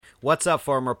What's up,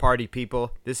 former party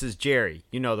people? This is Jerry,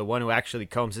 you know, the one who actually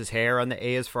combs his hair on the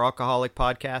A is for Alcoholic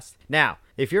podcast. Now,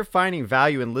 if you're finding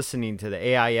value in listening to the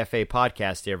AIFA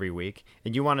podcast every week,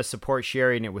 and you want to support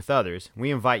sharing it with others, we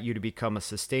invite you to become a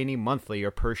sustaining monthly or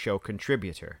per show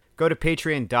contributor. Go to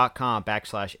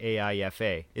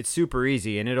patreon.com/AIFA. It's super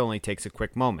easy and it only takes a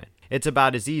quick moment. It's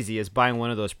about as easy as buying one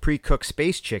of those pre-cooked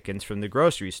space chickens from the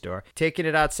grocery store, taking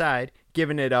it outside,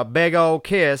 giving it a big old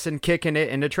kiss, and kicking it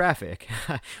into traffic.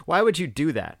 Why would you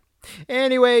do that?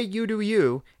 Anyway, you do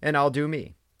you, and I'll do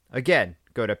me. Again,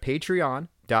 go to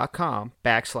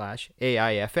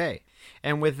patreon.com/AIFA.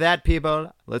 And with that,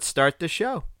 people, let's start the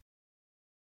show.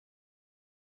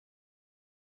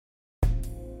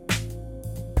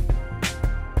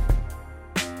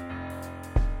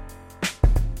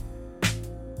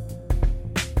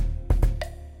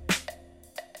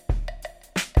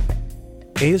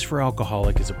 A is for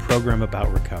Alcoholic is a program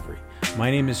about recovery. My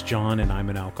name is John and I'm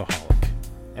an alcoholic.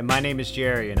 And my name is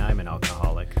Jerry and I'm an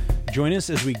alcoholic. Join us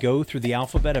as we go through the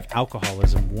alphabet of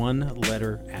alcoholism one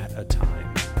letter at a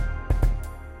time.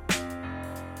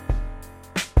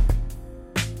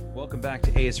 Welcome back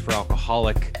to A is for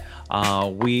Alcoholic.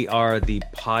 We are the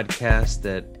podcast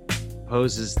that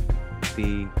poses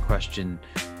the question,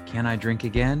 can I drink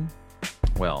again?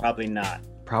 Well, probably not.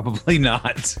 Probably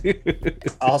not.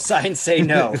 All signs say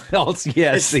no.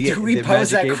 Yes. Do we pose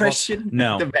that question?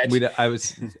 No.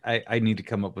 I need to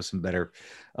come up with some better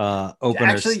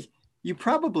openers. Actually, you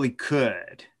probably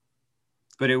could,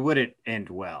 but it wouldn't end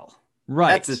well. Right.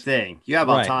 That's the thing. You have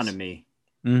autonomy.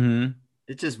 Mm-hmm.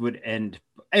 It just would end.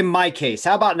 In my case,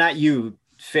 how about not you,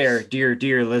 fair,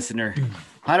 dear listener?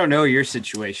 I don't know your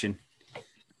situation.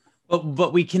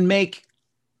 But we can make...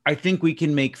 I think we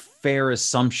can make fair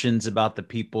assumptions about the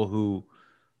people who,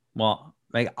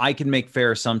 I can make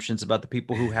fair assumptions about the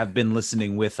people who have been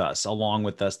listening with us, along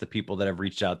with us, the people that have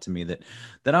reached out to me, that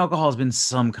alcohol has been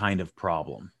some kind of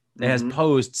problem. It has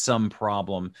posed some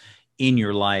problem in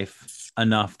your life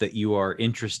enough that you are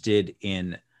interested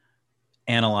in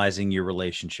analyzing your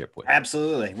relationship with it.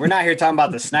 Absolutely. We're not here talking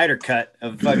about the Snyder cut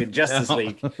of fucking Justice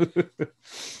League.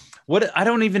 What? I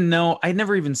don't even know. I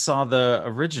never even saw the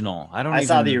original. I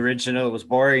saw the original. It was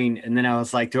boring. And then I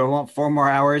was like, do I want 4 more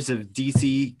hours of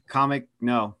DC comic?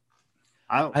 No.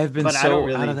 I've been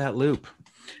so out of that loop.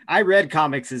 I read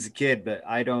comics as a kid, but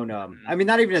I don't, I mean,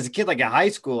 not even as a kid, like in high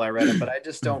school, I read them, but I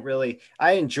just don't really,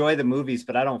 I enjoy the movies,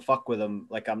 but I don't fuck with them.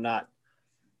 Like I'm not,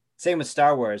 same with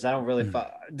Star Wars. I don't really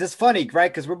fuck. This funny, right?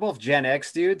 Because we're both Gen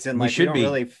X dudes and like, we don't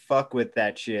really fuck with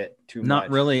that shit too much. Not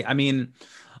really. I mean,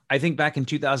 I think back in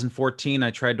 2014,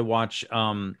 I tried to watch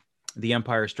The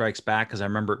Empire Strikes Back because I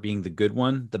remember it being the good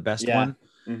one, the best one.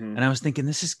 Mm-hmm. And I was thinking,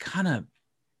 this is kind of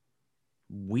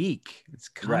weak. It's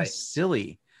kind of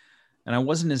silly. And I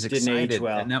wasn't as excited. Didn't age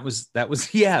well. And that was,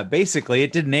 yeah, basically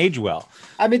it didn't age well.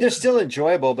 I mean, they're still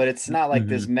enjoyable, but it's not like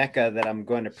this mecca that I'm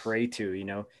going to pray to, you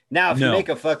know? Now, if you make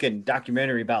a fucking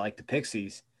documentary about like the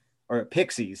Pixies, or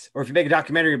if you make a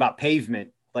documentary about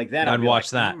Pavement, like that, I'd watch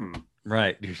that.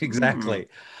 Right. Exactly.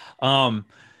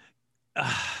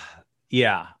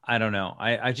 Yeah, I don't know.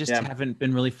 I just haven't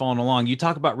been really following along. You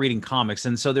talk about reading comics.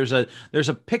 And so there's a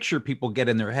picture people get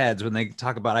in their heads when they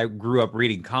talk about, I grew up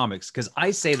reading comics, because I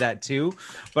say that too,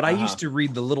 but I used to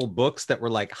read the little books that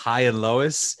were like High and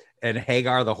Lois and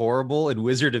Hagar the Horrible and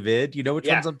Wizard of Id. You know which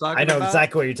ones I'm talking about? I know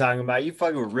exactly what you're talking about. You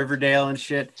fucking with Riverdale and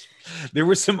shit. There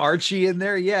was some Archie in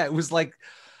there. Yeah, it was like,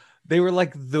 they were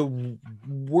like the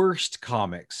worst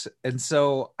comics. And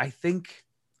so I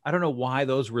don't know why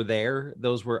those were there.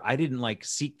 I didn't like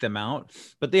seek them out,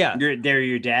 but yeah. They're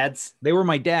your dad's? They were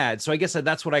my dad. So I guess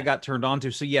that's what I got turned on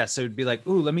to. So yes, it would be like,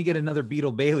 ooh, let me get another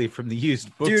Beetle Bailey from the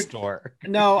used bookstore.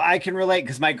 No, I can relate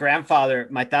because my grandfather,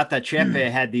 my Tata Chepe,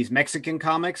 had these Mexican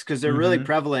comics because they're really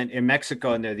prevalent in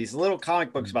Mexico. And they're these little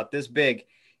comic books about this big.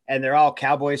 And they're all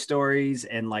cowboy stories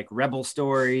and like rebel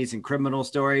stories and criminal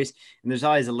stories. And there's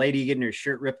always a lady getting her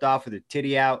shirt ripped off with her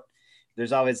titty out.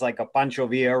 There's always like a Pancho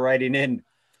Villa writing in,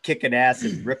 kicking ass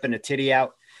and ripping a titty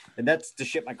out. And that's the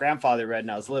shit my grandfather read when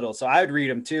I was little. So I would read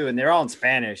them too. And they're all in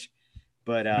Spanish.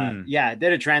 But yeah,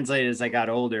 then it translated as I got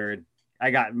older. And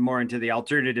I got more into the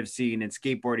alternative scene and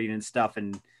skateboarding and stuff.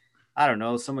 And I don't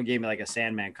know, someone gave me like a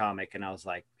Sandman comic and I was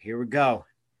like, here we go.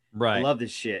 Right. I love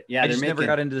this shit. Yeah. I just never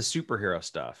got into the superhero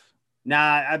stuff.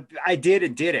 Nah, I did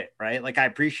it. Right. Like I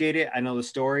appreciate it. I know the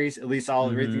stories, at least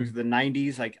everything through the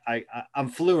 90s. Like I'm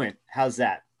fluent. How's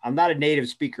that? I'm not a native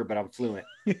speaker, but I'm fluent.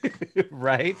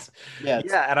 Right. Yeah.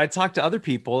 Yeah. And I talk to other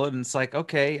people and it's like,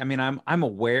 okay, I mean, I'm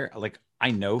aware, like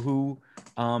I know who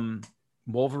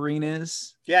Wolverine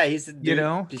is. Yeah. He's the dude, you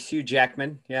know, Hugh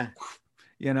Jackman. Yeah.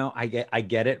 I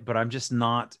get it, but I'm just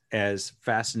not as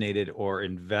fascinated or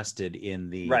invested in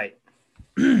the Right.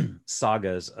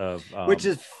 sagas of Which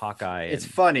is Hawkeye. It's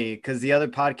funny because the other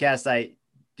podcast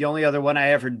the only other one I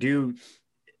ever do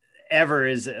ever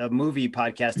is a movie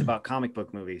podcast about comic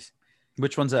book movies.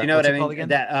 Which one's You that? know What's what I it called mean? again?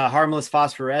 That Harmless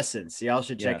Phosphorescence. Y'all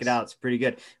should check it Yes. out. It's pretty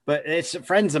good. But it's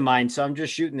friends of mine, so I'm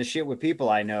just shooting the shit with people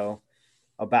I know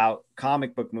about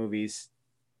comic book movies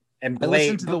and I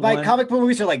listened Blade. to the But my one. comic book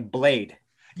movies are like Blade.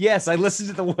 Yes, I listened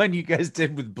to the one you guys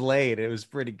did with Blade. It was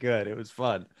pretty good. It was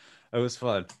fun. It was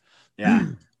fun. Yeah.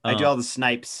 I do Um, all the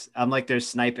snipes. I'm like their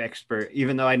snipe expert,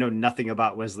 even though I know nothing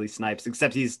about Wesley Snipes,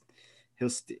 except he'll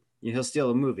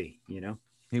steal a movie, you know?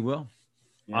 he will.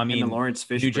 Yeah, I him and mean, Lawrence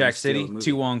New Fishburne Jack steal a City, movie.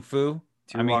 Tu Wong Fu.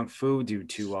 Tu Wong Fu, dude.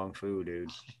 Tu Wong Fu, dude.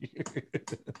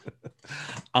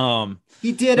 um,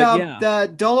 He did but yeah,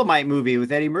 the Dolomite movie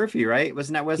with Eddie Murphy, right?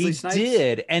 Wasn't that Wesley he Snipes?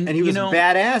 did, and And he was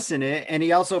badass in it. And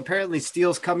he also apparently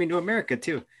steals Coming to America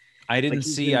too. I Like didn't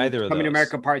he's see in the either of Coming to those.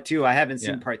 America Part 2. I haven't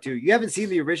seen Yeah. Part 2. You haven't seen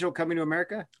the original Coming to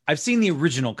America? I've seen the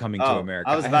original Coming to Oh, America.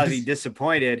 I was about to be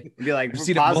disappointed and be like, I've we're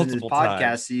seen it pausing this multiple podcast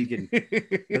times. so you can.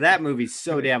 But that movie's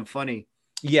so damn funny.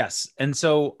 Yes, and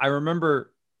so I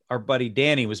remember our buddy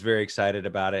Danny was very excited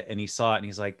about it, and he saw it, and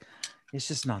he's like, "It's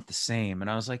just not the same." And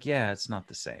I was like, "Yeah, it's not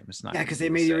the same. It's not." Yeah, because they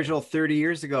made the original 30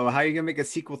 years ago. How are you gonna make a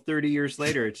sequel 30 years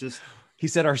later? It's just. He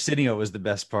said Arsenio was the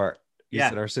best part. He Yeah.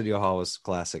 said Arsenio Hall was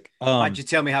classic. Why'd you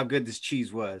tell me how good this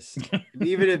cheese was?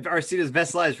 Even if Arsenio's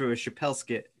best lies from a Chappelle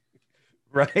skit.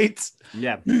 Right?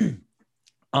 Yeah.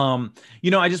 I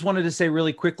just wanted to say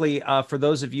really quickly, for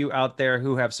those of you out there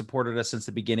who have supported us since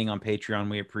the beginning on Patreon,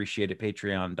 we appreciate it.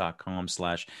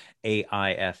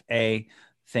 Patreon.com/AIFA.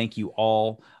 Thank you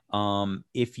all.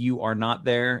 If you are not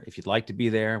there, if you'd like to be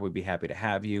there, we'd be happy to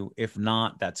have you. If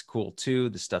not, that's cool too.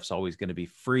 The stuff's always going to be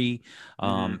free.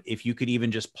 If you could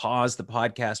even just pause the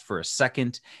podcast for a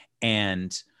second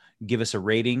and give us a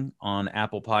rating on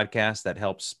Apple Podcasts, that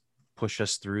helps push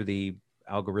us through the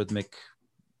algorithmic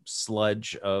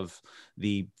sludge of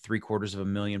the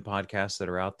 750,000 podcasts that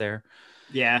are out there.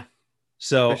 Yeah.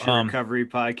 So recovery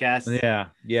podcast.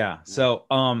 Yeah. So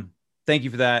thank you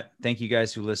for that. Thank you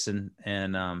guys who listen.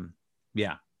 And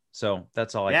yeah. So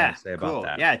that's all I got to say about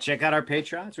that. Yeah, check out our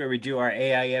Patreons where we do our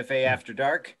AIFA After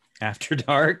Dark. After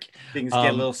Dark. Things get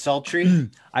a little sultry.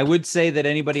 I would say that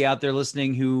anybody out there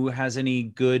listening who has any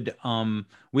good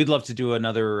we'd love to do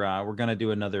another we're going to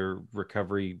do another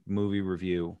recovery movie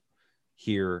review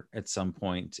here at some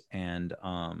point, and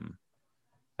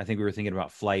I think we were thinking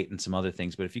about Flight and some other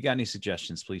things, but if you got any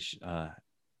suggestions, please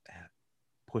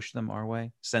push them our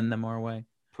way, send them our way.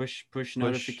 Push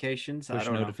notifications. Push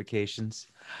notifications.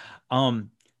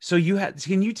 So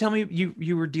can you tell me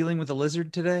you were dealing with a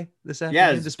lizard this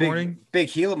afternoon, this morning?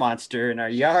 Big Gila monster in our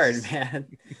yard, man,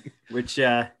 which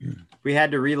we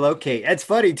had to relocate. It's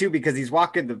funny too, because he's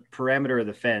walking the perimeter of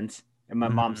the fence. And my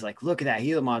mom's like, look at that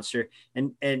Gila monster.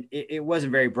 And it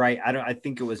wasn't very bright. I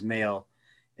think it was male.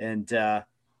 And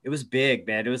it was big,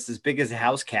 man. It was as big as a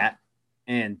house cat.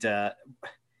 And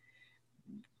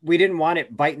we didn't want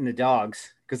it biting the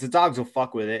dogs because the dogs will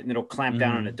fuck with it and it'll clamp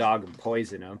down on a dog and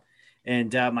poison them.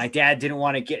 And my dad didn't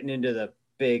want it getting into the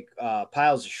big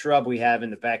piles of shrub we have in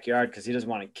the backyard because he doesn't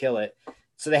want to kill it.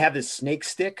 So they have this snake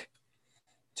stick.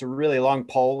 It's a really long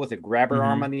pole with a grabber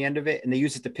arm on the end of it. And they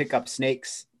use it to pick up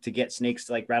snakes, to get snakes,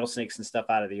 like rattlesnakes and stuff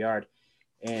out of the yard.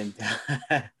 And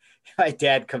my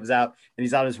dad comes out and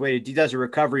he's on his way he does a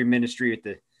recovery ministry at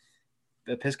the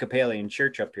Episcopalian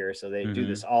church up here. So they do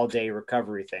this all day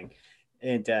recovery thing.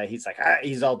 And he's like,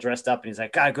 he's all dressed up and he's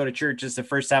like, gotta go to church. This is the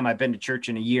first time I've been to church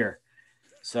in a year.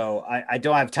 So I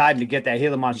don't have time to get that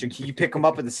Gila monster. Can you pick him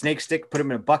up with a snake stick, put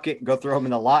him in a bucket and go throw him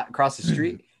in the lot across the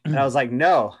street? And I was like,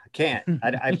 no, I can't.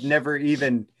 I've never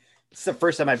even, it's the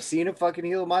first time I've seen a fucking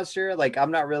Gila monster. Like,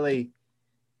 I'm not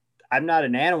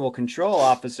an animal control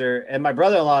officer. And my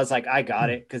brother-in-law is like, I got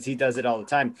it. Cause he does it all the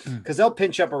time. Cause they'll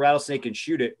pinch up a rattlesnake and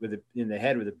shoot it in the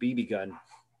head with a BB gun.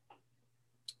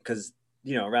 Cause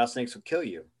rattlesnakes will kill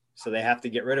you. So they have to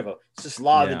get rid of them. It's just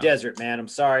law of the desert, man. I'm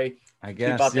sorry. I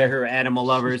guess. People out there who are animal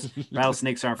lovers,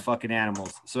 rattlesnakes aren't fucking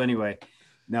animals. So anyway,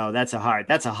 no, that's a hot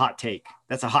take.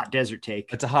 That's a hot desert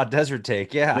take. It's a hot desert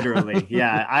take. Yeah. Literally.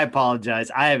 Yeah. I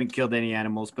apologize. I haven't killed any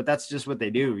animals, but that's just what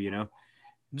they do,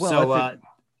 Well, so,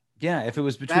 if it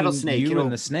was between you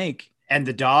and the snake and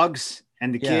the dogs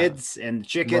and the kids and the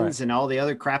chickens and all the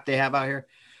other crap they have out here.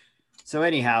 So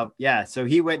anyhow, yeah. So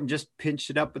he went and just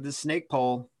pinched it up with the snake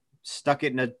pole, stuck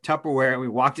it in a Tupperware, and we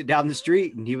walked it down the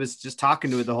street, and he was just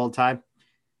talking to it the whole time.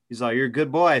 He's like, you're a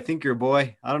good boy. I think you're a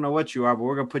boy. I don't know what you are, but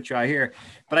we're going to put you out here.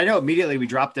 But I know immediately we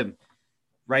dropped him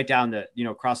right down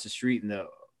across the street in the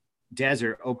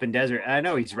desert, open desert. And I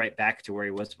know he's right back to where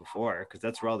he was before because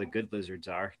that's where all the good lizards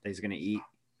are that he's going to eat.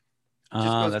 Just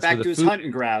goes That's where back the to his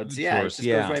hunting grounds. food Yeah, it source. just goes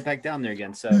Yeah. right back down there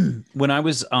again. So When I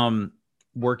was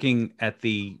working at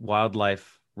the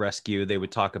wildlife rescue, they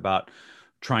would talk about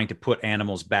trying to put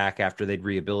animals back after they'd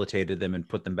rehabilitated them and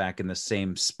put them back in the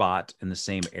same spot in the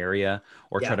same area,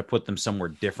 or try to put them somewhere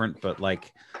different. But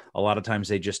like a lot of times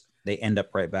they end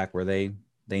up right back where they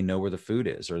know where the food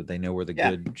is, or they know where the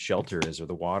good shelter is, or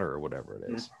the water, or whatever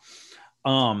it is.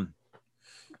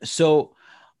 So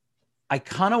I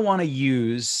kind of want to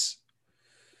use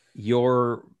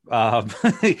your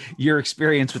your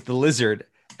experience with the lizard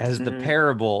as the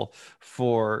parable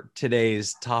for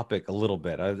today's topic a little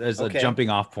bit as a jumping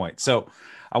off point. So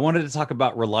I wanted to talk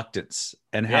about reluctance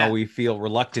and how we feel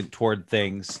reluctant toward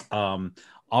things.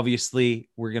 Obviously,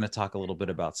 we're going to talk a little bit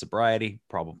about sobriety,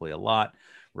 probably a lot,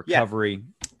 recovery,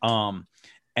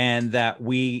 and that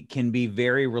we can be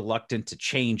very reluctant to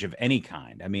change of any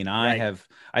kind. I mean, I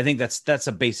think that's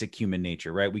a basic human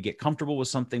nature, right? We get comfortable with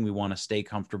something. We want to stay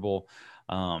comfortable.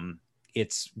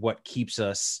 It's what keeps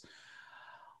us.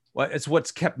 It's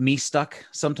what's kept me stuck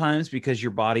sometimes, because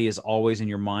your body is always in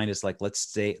your mind is like,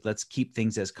 let's keep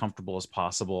things as comfortable as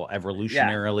possible.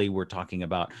 Evolutionarily, we're talking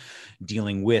about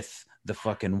dealing with the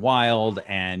fucking wild,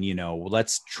 and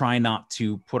let's try not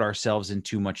to put ourselves in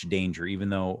too much danger, even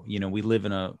though we live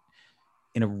in a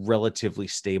relatively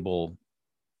stable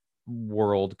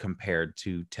world compared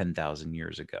to 10,000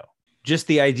 years ago. Just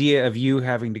the idea of you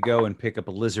having to go and pick up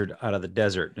a lizard out of the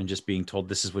desert and just being told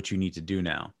this is what you need to do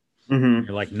now. You're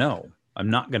like, no, I'm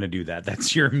not going to do that.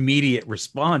 That's your immediate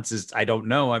response is, I don't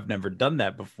know. I've never done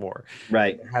that before.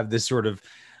 Right. Have this sort of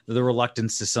the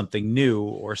reluctance to something new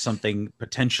or something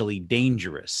potentially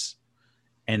dangerous.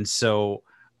 And so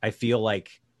I feel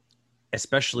like,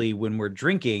 especially when we're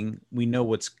drinking, we know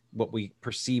what we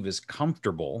perceive as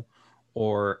comfortable,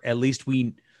 or at least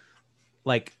we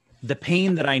like the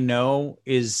pain that I know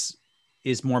is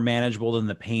more manageable than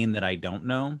the pain that I don't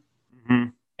know.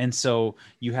 And so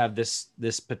you have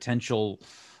this potential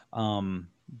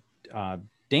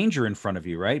danger in front of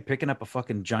you, right? Picking up a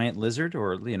fucking giant lizard,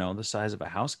 or the size of a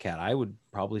house cat. I would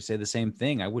probably say the same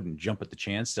thing. I wouldn't jump at the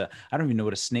chance to. I don't even know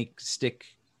what a snake stick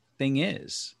thing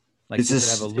is. Like, does it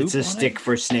have a loop? It's a stick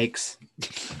for snakes.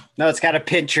 No, it's got a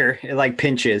pincher. It like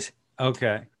pinches.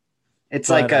 Okay. It's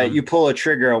like you pull a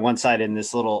trigger on one side and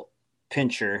this little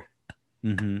pincher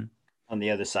on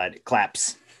the other side. It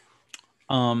claps.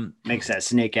 Makes that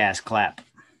snake ass clap.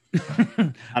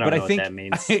 I don't know what that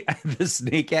means. The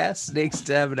snakes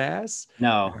to have an ass?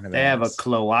 No, they have a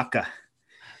cloaca.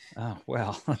 Oh,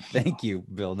 well, thank you,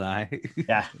 Bill Nye.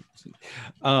 Yeah.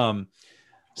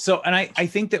 So, and I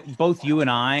think that both you and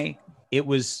I,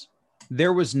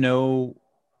 there was no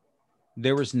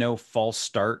false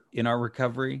start in our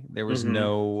recovery. There was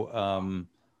no,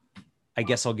 I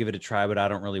guess I'll give it a try, but I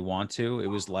don't really want to. It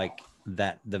was like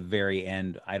that the very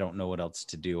end, I don't know what else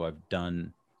to do. I've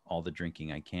done all the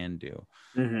drinking I can do.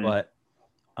 But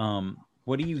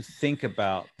what do you think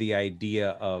about the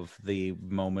idea of the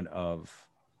moment of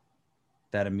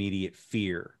that immediate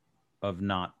fear of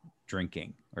not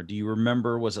drinking? Or do you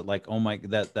remember, was it like, oh my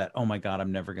God,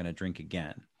 I'm never going to drink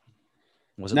again?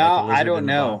 Was it no, like I don't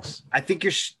know. I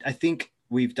think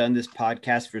we've done this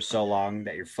podcast for so long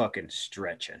that you're fucking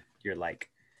stretching. You're like,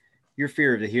 your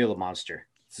fear of the Gila monster.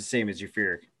 It's the same as your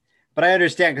fear. But I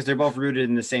understand, because they're both rooted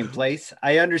in the same place.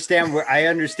 I understand,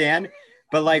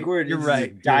 but like you're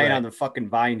right, dying on the fucking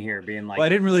vine here, being like, well, I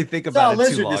didn't really think about it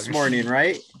lizard too long this morning,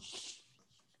 right?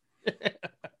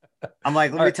 I'm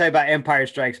like, let me tell you about Empire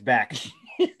Strikes Back.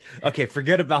 Okay,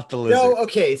 forget about the lizard. No,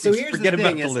 okay. So here's forget the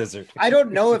thing: about the lizard. I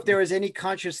don't know if there was any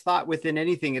conscious thought within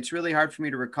anything. It's really hard for me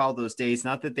to recall those days.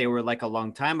 Not that they were like a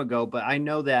long time ago, but I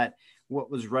know that what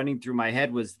was running through my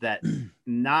head was that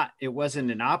it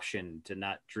wasn't an option to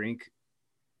not drink.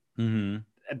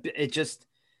 It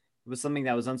was something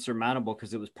that was unsurmountable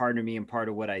because it was part of me and part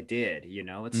of what I did.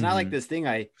 It's not like this thing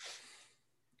I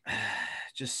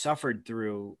just suffered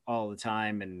through all the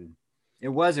time, and it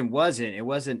wasn't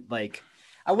like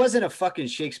I wasn't a fucking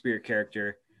Shakespeare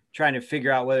character trying to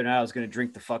figure out whether or not I was going to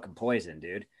drink the fucking poison,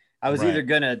 dude. I was either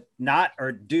going to not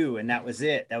or do, and that was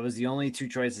it. That was the only two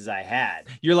choices I had.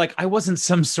 You're like, I wasn't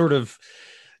some sort of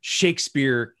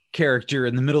Shakespeare character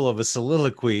in the middle of a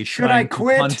soliloquy. Should I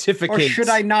quit or should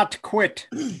I not quit?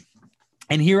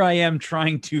 And here I am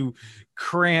trying to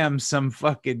cram some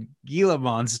fucking Gila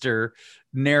monster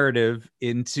narrative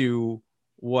into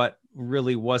what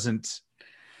really wasn't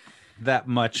that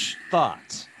much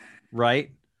thought,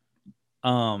 right?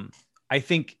 I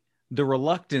think the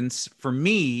reluctance for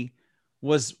me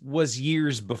was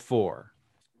years before.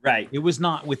 Right. It was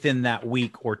not within that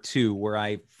week or two where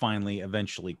I finally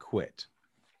eventually quit.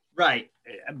 Right.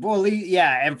 Well,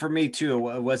 yeah. And for me too,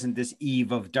 it wasn't this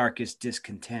eve of darkest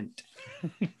discontent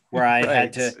where I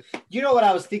had to, you know what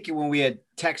I was thinking when we had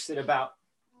texted about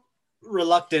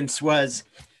reluctance was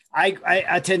I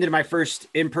attended my first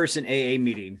in-person AA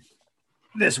meeting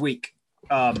this week.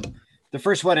 The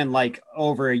first one in like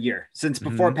over a year since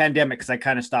before pandemic, because I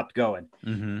kind of stopped going.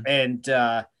 And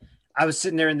I was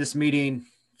sitting there in this meeting,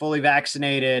 fully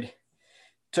vaccinated,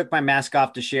 took my mask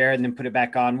off to share and then put it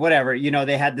back on, whatever. You know,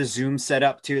 they had the Zoom set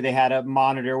up too. They had a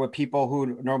monitor with people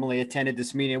who normally attended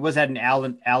this meeting. It was at an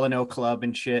Alano club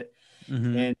and shit.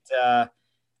 And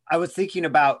I was thinking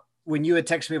about, when you had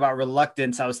texted me about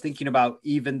reluctance, I was thinking about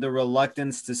even the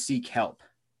reluctance to seek help,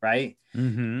 right?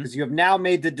 Because you have now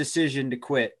made the decision to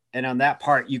quit. And on that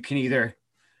part, you can either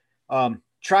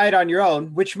try it on your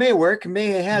own, which may work,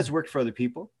 it has worked for other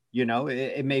people, you know,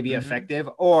 it may be effective,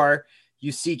 or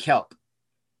you seek help.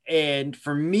 And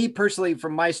for me personally,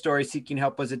 from my story, seeking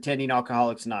help was attending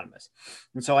Alcoholics Anonymous.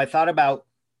 And so I thought about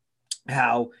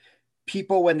how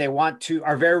people, when they want to,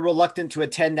 are very reluctant to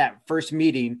attend that first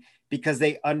meeting because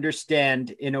they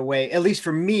understand in a way, at least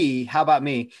for me, how about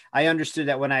me? I understood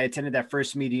that when I attended that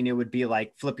first meeting, it would be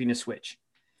like flipping a switch.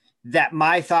 That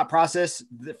my thought process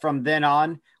from then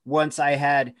on, once I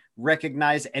had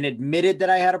recognized and admitted that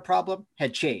I had a problem,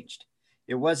 had changed.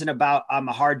 It wasn't about I'm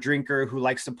a hard drinker who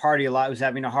likes to party a lot, who's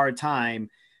having a hard time,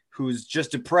 who's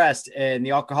just depressed, and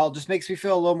the alcohol just makes me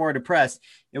feel a little more depressed.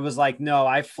 It was like, no,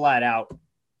 I flat out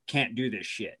can't do this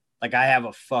shit. Like I have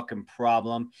a fucking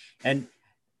problem. And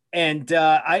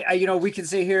I you know, we can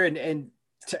sit here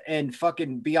and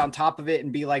fucking be on top of it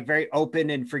and be like very open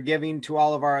and forgiving to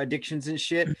all of our addictions and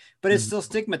shit, but it's still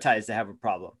stigmatized to have a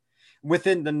problem.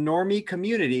 Within the normie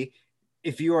community,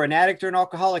 if you are an addict or an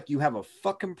alcoholic, you have a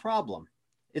fucking problem.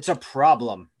 It's a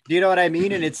problem. Do you know what I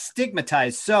mean? And it's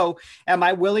stigmatized. So am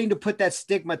I willing to put that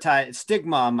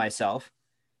stigma on myself?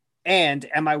 And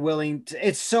am I willing to,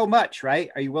 it's so much, right?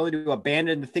 Are you willing to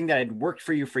abandon the thing that had worked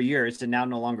for you for years and now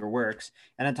no longer works?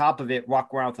 And on top of it,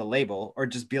 walk around with a label, or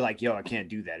just be like, yo, I can't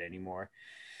do that anymore.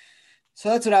 So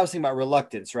that's what I was thinking about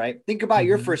reluctance, right? Think about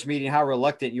your first meeting, how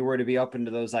reluctant you were to be open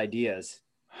to those ideas.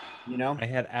 You know, I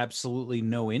had absolutely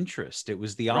no interest. It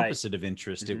was the opposite of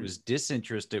interest. It was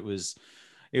disinterest. It was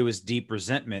deep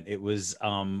resentment. It was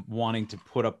wanting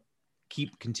to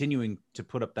keep continuing to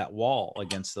put up that wall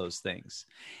against those things.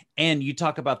 And you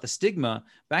talk about the stigma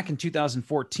back in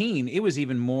 2014, it was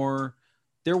even more,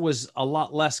 there was a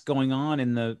lot less going on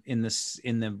in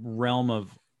the realm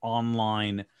of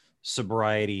online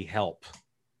sobriety help,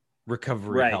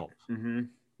 recovery help.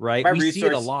 Right. We see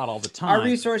it a lot all the time. Our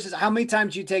resources. How many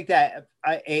times do you take that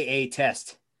AA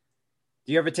test?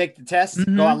 Do you ever take the test?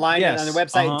 Go online and on the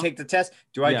website and take the test.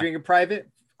 Do I drink in private?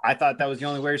 I thought that was the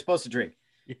only way you're supposed to drink.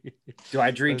 Do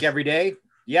I drink every day?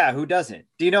 Yeah, who doesn't?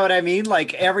 Do you know what I mean?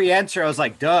 Like every answer, I was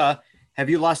like, duh. Have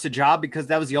you lost a job? Because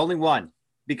that was the only one.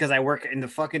 Because I work in the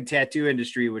fucking tattoo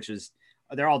industry, which is,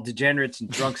 they're all degenerates and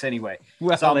drunks anyway.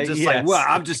 Well, so I'm just like, well,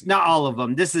 I'm just not all of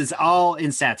them. This is all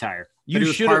in satire.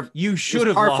 You should have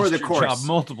lost your job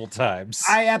multiple times.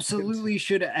 I absolutely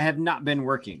should have not been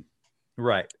working.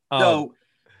 Right. So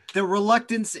the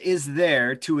reluctance is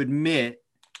there to admit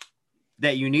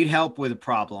that you need help with a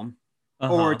problem,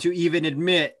 or to even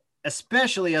admit,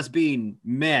 especially us being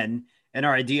men and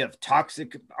our idea of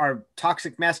toxic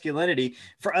masculinity,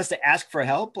 for us to ask for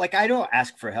help. Like, I don't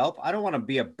ask for help. I don't want to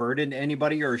be a burden to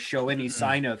anybody or show any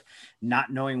sign of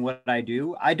not knowing what I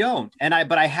do. I don't.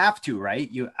 But I have to, right?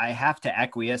 I have to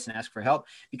acquiesce and ask for help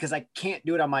because I can't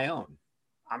do it on my own.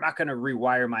 I'm not going to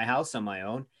rewire my house on my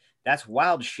own. That's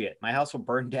wild shit. My house will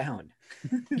burn down.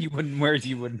 You wouldn't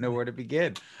know where to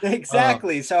begin.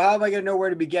 Exactly. So how am I going to know where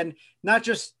to begin? Not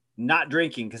just not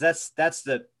drinking, because that's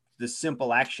the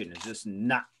simple action is just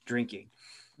not drinking.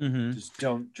 Just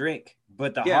don't drink.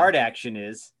 But the hard action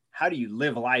is, how do you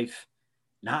live life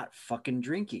not fucking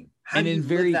drinking? How do you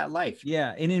live that life?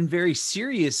 Yeah. And in very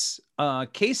serious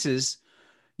cases,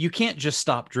 you can't just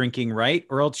stop drinking, right?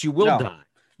 Or else you will die.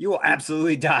 You will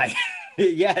absolutely die.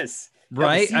 Yes.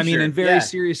 Right. I mean, in very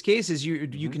serious cases,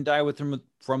 you can die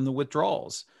from the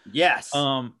withdrawals. Yes.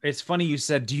 It's funny you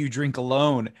said, do you drink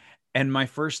alone? And my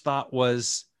first thought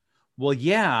was, well,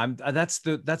 yeah, that's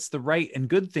the right and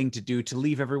good thing to do, to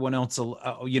leave everyone else,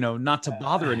 not to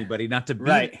bother anybody, not to be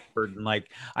a burden.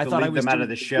 Like I thought I was out of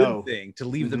the show thing to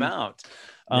leave them out.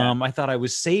 I thought I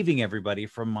was saving everybody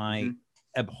from my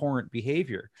abhorrent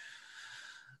behavior.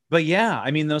 But yeah,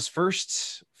 I mean,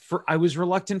 I was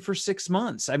reluctant for 6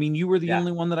 months. I mean, you were the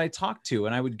only one that I talked to,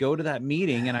 and I would go to that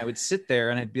meeting and I would sit there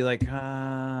and I'd be like,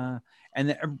 and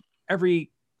then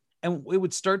every and it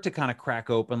would start to kind of crack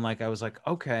open. Like I was like,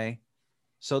 okay,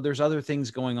 so there's other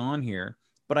things going on here,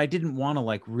 but I didn't want to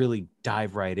like really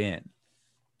dive right in.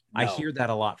 I No. hear that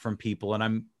a lot from people,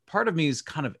 and part of me is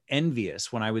kind of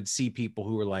envious when I would see people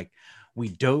who were like, we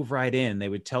dove right in. They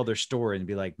would tell their story and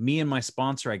be like, me and my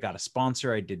sponsor, I got a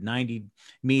sponsor. I did 90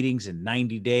 meetings in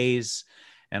 90 days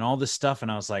and all this stuff. And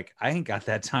I was like, I ain't got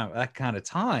that kind of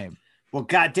time. Well,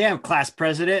 goddamn, class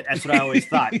president. That's what I always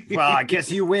thought. Well, I guess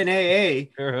you win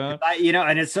AA. Uh-huh.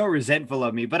 And it's so resentful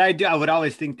of me. But I would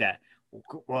always think that.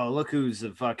 Well, look who's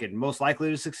the fucking most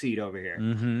likely to succeed over here.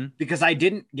 Mm-hmm. Because I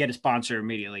didn't get a sponsor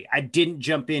immediately. I didn't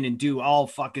jump in and do all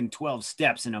fucking 12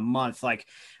 steps in a month. Like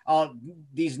all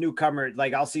these newcomer,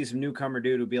 like I'll see some newcomer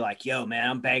dude who'll be like, yo, man,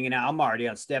 I'm banging out. I'm already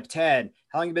on step 10.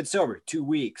 How long you been sober? 2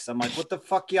 weeks. I'm like, what the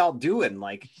fuck y'all doing?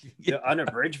 Like the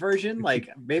unabridged version? Like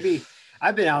maybe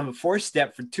I've been on the 4th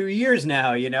step for 2 years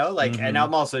now, like, and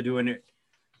I'm also doing it.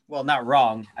 Well, not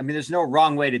wrong. I mean, there's no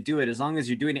wrong way to do it as long as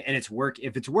you're doing it and it's work.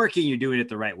 If it's working, you're doing it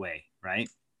the right way, right?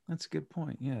 That's a good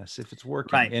point. Yes, if it's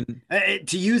working. Right. And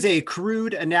to use a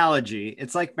crude analogy,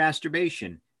 it's like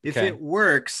masturbation. If it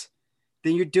works,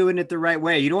 then you're doing it the right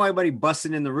way. You don't want anybody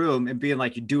busting in the room and being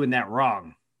like, you're doing that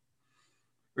wrong.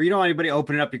 Or you don't want anybody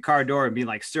opening up your car door and being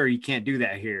like, sir, you can't do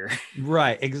that here.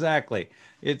 Right. Exactly.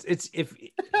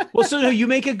 So no, you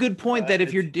make a good point that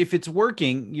if it's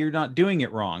working, you're not doing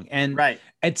it wrong. And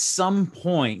at some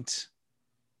point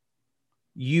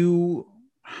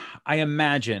I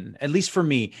imagine, at least for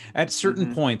me, at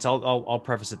certain points, I'll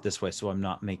preface it this way, so I'm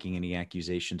not making any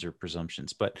accusations or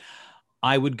presumptions, but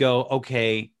I would go,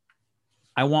 okay,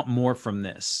 I want more from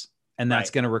this, and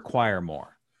that's going to require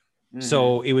more.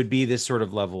 So it would be this sort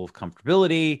of level of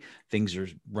comfortability. Things are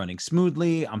running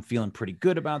smoothly. I'm feeling pretty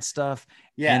good about stuff.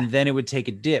 Yeah. And then it would take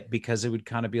a dip because it would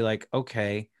kind of be like,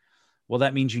 okay, well,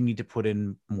 that means you need to put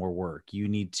in more work. You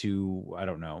need to, I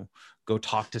don't know, go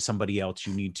talk to somebody else.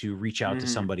 You need to reach out to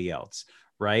somebody else.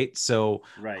 Right. So,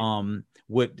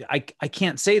 I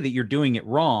can't say that you're doing it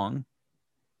wrong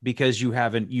because you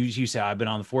haven't, you say, I've been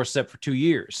on the 4th step for 2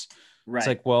 years. Right. It's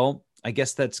like, well, I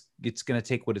guess it's going to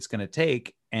take what it's going to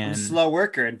take. And I'm a slow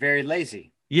worker and very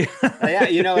lazy. Yeah. Yeah.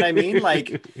 You know what I mean?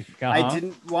 Like I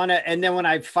didn't want to. And then when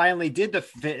I finally did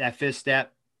that 5th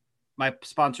step, my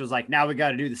sponsor was like, now we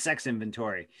got to do the sex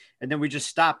inventory. And then we just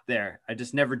stopped there. I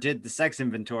just never did the sex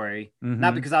inventory.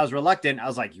 Not because I was reluctant. I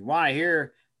was like, you want to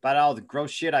hear about all the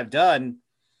gross shit I've done?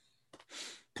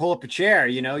 Pull up a chair.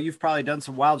 You've probably done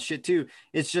some wild shit too.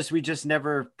 It's just, we just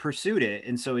never pursued it.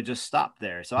 And so it just stopped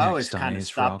there. So I always kind of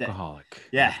stopped alcoholic.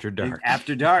 Yeah. After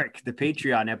dark, the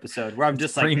Patreon episode where I'm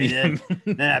just like, then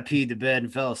I peed the bed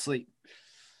and fell asleep.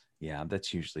 Yeah.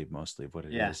 That's usually mostly what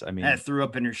it is. I mean, I threw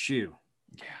up in her shoe.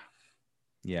 Yeah.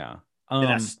 Yeah. And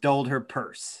I stole her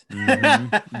purse.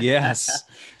 Yes.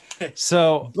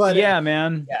 So, but yeah,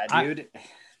 man. Yeah, dude.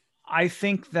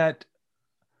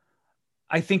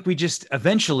 I think we just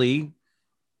eventually,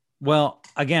 well,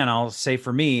 again, I'll say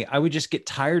for me, I would just get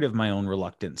tired of my own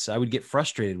reluctance. I would get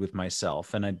frustrated with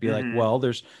myself and I'd be like, well,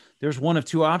 there's one of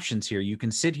two options here. You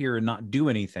can sit here and not do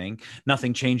anything.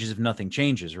 Nothing changes if nothing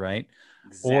changes, right?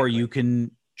 Exactly. Or you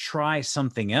can try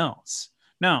something else.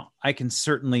 Now, I can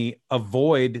certainly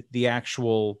avoid the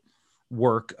actual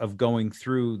work of going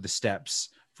through the steps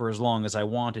for as long as I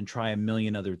want and try a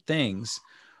million other things.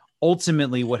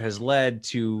 Ultimately, what has led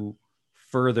to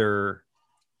further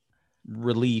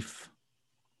relief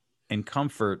and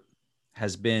comfort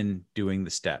has been doing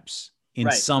the steps in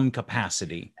some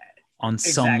capacity on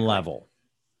some level.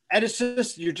 And it's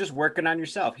just, you're just working on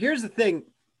yourself. Here's the thing.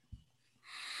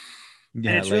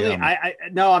 Yeah, and it's really,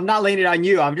 no, I'm not laying it on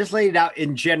you. I'm just laying it out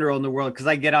in general in the world because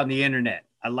I get on the internet.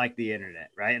 I like the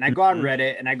internet, right? And I go on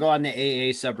Reddit and I go on the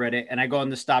AA subreddit and I go on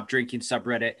the stop drinking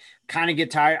subreddit. Kind of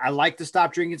get tired. I like the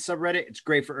stop drinking subreddit. It's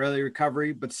great for early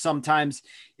recovery, but sometimes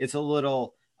it's a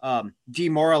little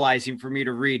demoralizing for me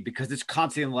to read because it's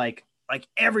constantly like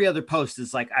every other post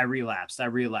is like, I relapsed.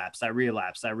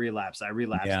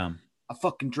 Yeah. I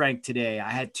fucking drank today. I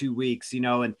had 2 weeks,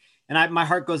 and my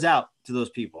heart goes out to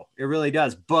those people. It really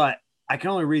does. But I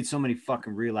can only read so many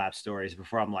fucking relapse stories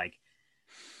before I'm like,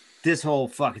 this whole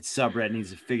fucking subreddit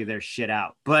needs to figure their shit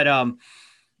out. But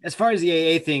as far as the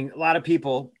AA thing, a lot of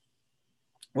people,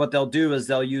 what they'll do is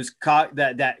they'll use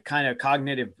that kind of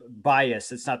cognitive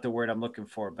bias. It's not the word I'm looking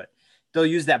for, but they'll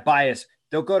use that bias.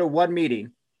 They'll go to one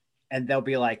meeting and they'll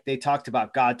be like, they talked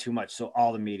about God too much, so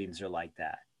all the meetings are like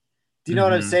that. Do you know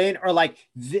what I'm saying? Or like,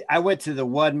 I went to the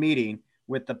one meeting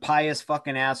with the pious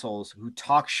fucking assholes who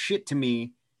talk shit to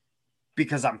me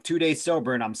because I'm 2 days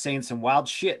sober and I'm saying some wild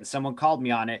shit and someone called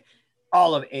me on it.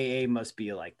 All of AA must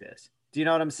be like this. Do you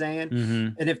know what I'm saying?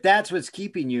 And if that's what's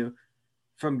keeping you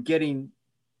from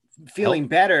feeling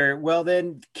better, well,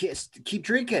 then keep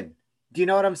drinking. Do you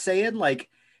know what I'm saying? Like,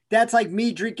 that's like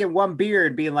me drinking one beer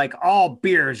and being like, all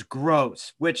beer is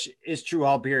gross, which is true.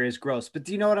 All beer is gross. But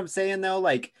do you know what I'm saying though?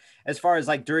 Like, as far as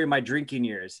like during my drinking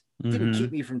years, it didn't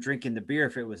keep me from drinking the beer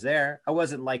if it was there. I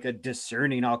wasn't like a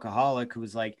discerning alcoholic who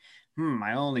was like,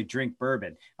 I only drink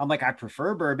bourbon. I'm like, I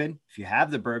prefer bourbon. If you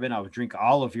have the bourbon, I would drink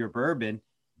all of your bourbon.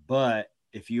 But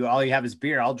if all you have is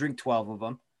beer, I'll drink 12 of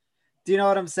them. Do you know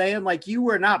what I'm saying? Like, you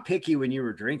were not picky when you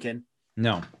were drinking.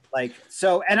 No. Like,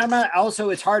 so, and I'm not also,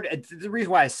 it's hard. The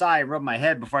reason why I sigh and rub my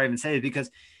head before I even say it, because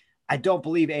I don't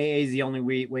believe AA is the only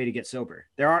way to get sober.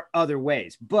 There are other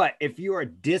ways. But if you are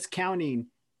discounting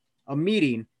a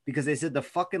meeting because they said the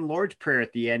fucking Lord's Prayer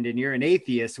at the end and you're an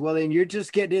atheist, well, then you're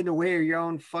just getting in the way of your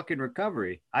own fucking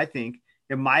recovery, I think,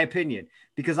 in my opinion,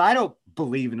 because I don't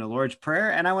believe in the Lord's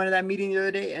Prayer. And I went to that meeting the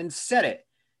other day and said it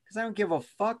because I don't give a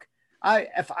fuck.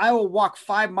 If I will walk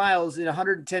 5 miles in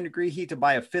 110-degree heat to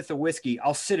buy a fifth of whiskey,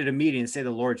 I'll sit at a meeting and say the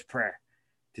Lord's Prayer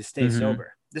to stay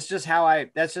sober. That's just how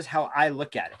I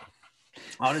look at it.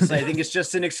 Honestly, I think it's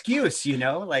just an excuse, you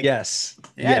know, like, yes.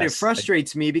 And it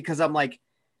frustrates me because I'm like,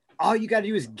 all you got to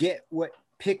do is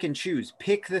pick and choose,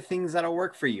 pick the things that'll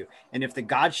work for you. And if the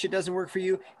God shit doesn't work for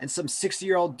you and some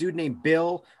 60-year-old dude named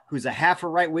Bill, who's a half a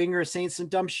right winger, saying some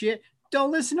dumb shit, don't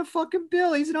listen to fucking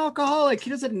Bill. He's an alcoholic. He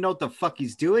doesn't know what the fuck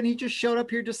he's doing. He just showed up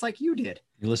here just like you did.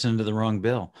 You're listening to the wrong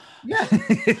Bill. Yeah.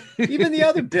 Even the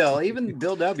other Bill, even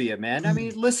Bill W, man. I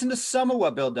mean, listen to some of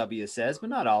what Bill W says, but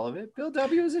not all of it. Bill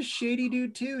W is a shady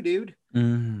dude too, dude.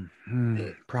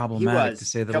 Problematic to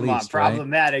say the least. Come on,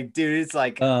 problematic, right? Dude. It's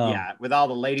like, with all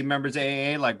the lady members of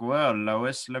AA, like, well,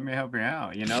 Lois, let me help you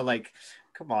out. You know, like,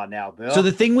 come on now, Bill. So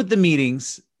the thing with the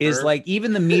meetings is like,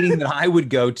 even the meeting that I would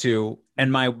go to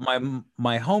and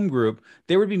my home group,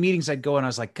 there would be meetings I'd go and I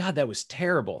was like, God, that was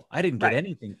terrible. I didn't get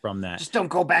anything from that. Just don't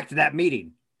go back to that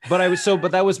meeting. But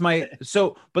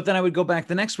then I would go back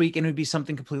the next week and it would be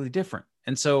something completely different.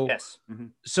 And so,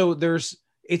 so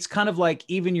it's kind of like,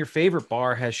 even your favorite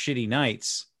bar has shitty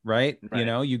nights, right? You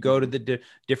know, you go to the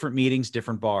different meetings,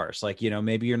 different bars. Like, you know,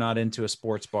 maybe you're not into a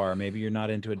sports bar. Maybe you're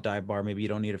not into a dive bar. Maybe you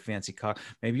don't need a fancy cock.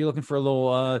 Maybe you're looking for a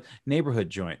little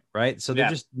neighborhood joint, right? So they're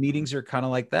just, meetings are kind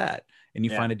of like that. And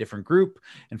you find a different group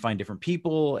and find different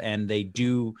people and they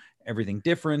do everything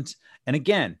different. And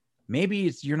again, maybe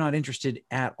you're not interested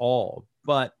at all,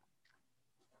 but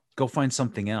go find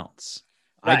something else.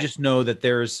 Right. I just know that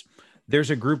there's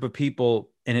a group of people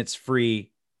and it's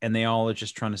free and they all are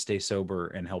just trying to stay sober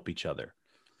and help each other.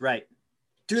 Right.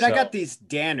 Dude, I got these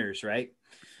Danners, right?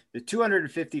 The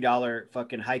 $250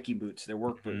 fucking hiking boots. They're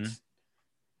work boots.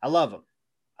 I love them.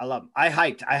 I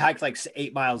hiked like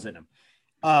 8 miles in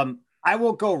them. I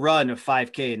will go run a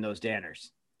 5K in those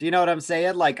Danners. Do you know what I'm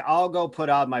saying? Like, I'll go put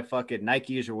on my fucking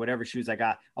Nikes or whatever shoes I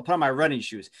got. I'll put on my running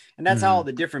shoes. And that's how all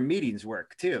the different meetings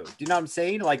work too. Do you know what I'm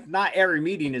saying? Like, not every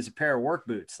meeting is a pair of work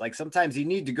boots. Like, sometimes you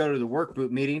need to go to the work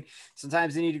boot meeting.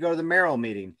 Sometimes you need to go to the Merrill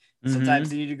meeting.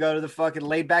 Sometimes you need to go to the fucking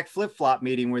laid back flip flop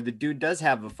meeting where the dude does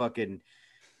have a fucking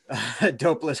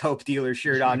dopeless hope dealer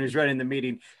shirt on who's running the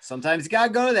meeting. Sometimes you got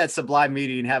to go to that Sublime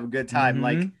meeting and have a good time.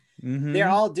 Like, they're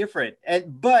all different.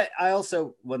 But I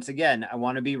also, once again, I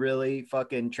want to be really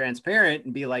fucking transparent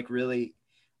and be like, really,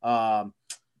 I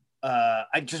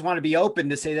just want to be open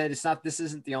to say that this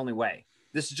isn't the only way.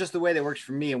 This is just the way that works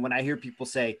for me. And when I hear people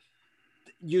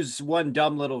use one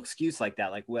dumb little excuse like that,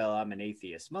 like, well, I'm an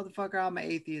atheist. Motherfucker, I'm an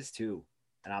atheist too.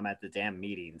 And I'm at the damn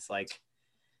meetings. Like,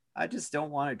 I just don't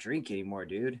want to drink anymore,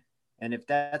 dude. And if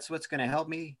that's what's going to help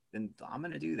me, then I'm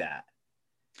going to do that.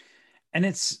 And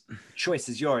it's choice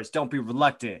is yours. Don't be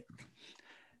reluctant.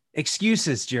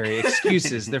 Excuses, Jerry.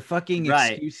 Excuses. They're fucking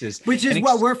excuses. Which is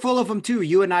what we're full of them too.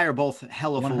 You and I are both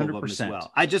hella 100%. Full of them as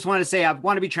well. I just want to say, I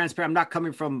want to be transparent. I'm not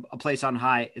coming from a place on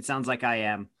high. It sounds like I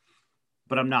am,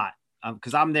 but I'm not,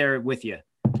 because I'm there with you.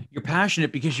 You're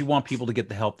passionate because you want people to get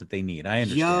the help that they need. I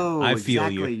understand. I feel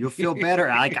you. You'll feel better.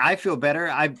 Like, I feel better.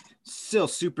 I'm still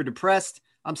super depressed.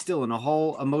 I'm still in a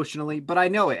hole emotionally, but I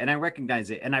know it and I recognize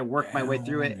it and I work my way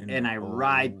through it and I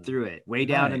ride through it way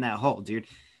down in that hole, dude,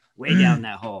 way down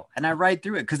that hole. And I ride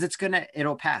through it because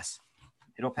it'll pass.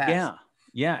 It'll pass. Yeah.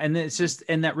 Yeah. And it's just,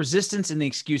 and that resistance and the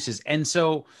excuses. And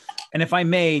so, and if I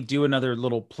may do another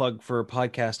little plug for a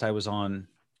podcast I was on.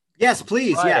 Yes,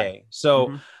 please. Friday. Yeah.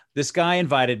 So this guy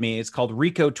invited me. It's called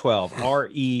Reco 12,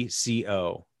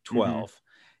 RECO 12.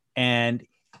 And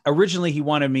originally he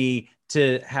wanted me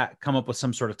to come up with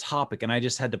some sort of topic, and I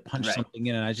just had to punch something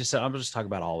in, and I just said, I'll just talk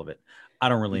about all of it. I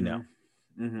don't really know.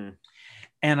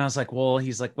 And I was like, well,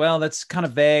 he's like, well, that's kind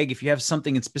of vague. If you have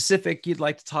something in specific you'd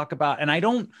like to talk about. And I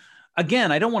don't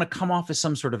want to come off as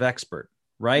some sort of expert,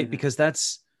 right? Because that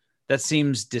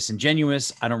seems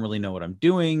disingenuous. I don't really know what I'm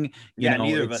doing.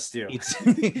 Neither of us do.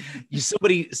 It's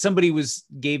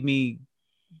gave me,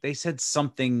 they said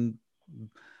something,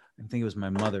 I think it was my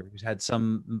mother who had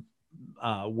some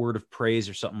word of praise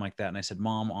or something like that. And I said,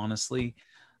 Mom, honestly,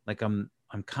 like I'm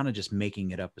kind of just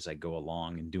making it up as I go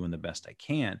along and doing the best I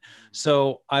can.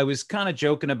 So I was kind of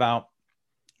joking about,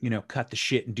 cut the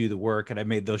shit and do the work. And I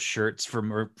made those shirts for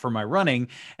my running.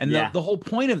 And the whole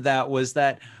point of that was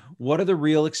that, what are the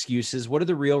real excuses? What are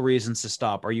the real reasons to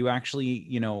stop? Are you actually,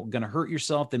 going to hurt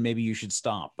yourself? Then maybe you should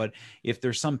stop. But if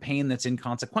there's some pain that's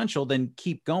inconsequential, then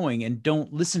keep going and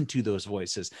don't listen to those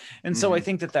voices. And so I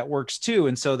think that works too.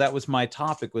 And so that was my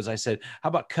topic, was I said, how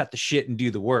about cut the shit and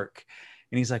do the work?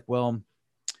 And he's like, well,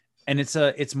 and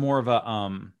it's more of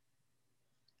a,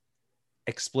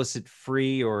 explicit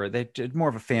free, or that more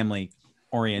of a family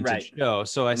oriented show.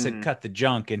 So I said, cut the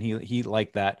junk. And he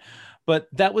liked that. But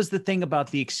that was the thing about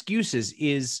the excuses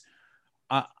is,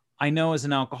 I know as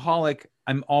an alcoholic,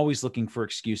 I'm always looking for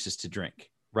excuses to drink,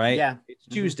 right? Yeah. It's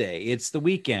Tuesday. It's the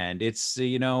weekend. It's,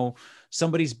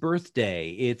 somebody's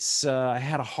birthday. It's, I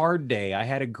had a hard day. I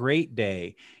had a great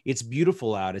day. It's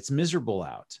beautiful out. It's miserable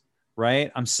out,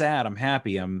 right? I'm sad. I'm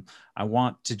happy. I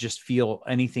want to just feel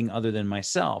anything other than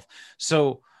myself.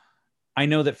 So I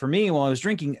know that for me, while I was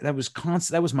drinking, that was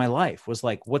constant. That was my life, was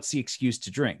like, what's the excuse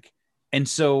to drink? And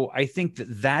so I think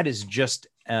that is just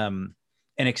an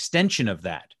extension of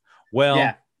that.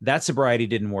 Well, that sobriety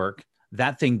didn't work.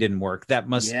 That thing didn't work. That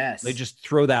must, they just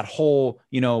throw that whole,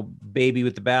 baby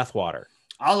with the bathwater.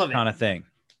 All of it. Kind of thing.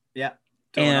 Yeah.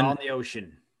 Throwing all in the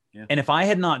ocean. Yeah. And if I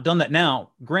had not done that, now,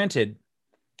 granted,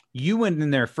 you went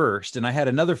in there first, and I had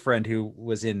another friend who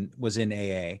was in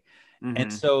AA.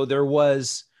 And so there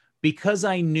was, because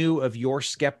I knew of your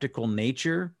skeptical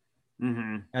nature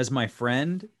as my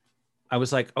friend, I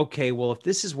was like, okay, well, if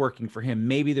this is working for him,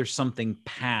 maybe there's something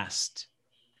past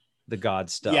the God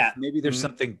stuff. Yeah. Maybe there's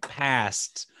something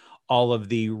past all of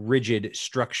the rigid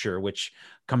structure, which,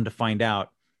 come to find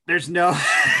out, there's no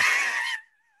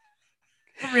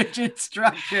rigid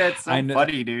structure. It's so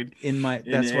funny, dude.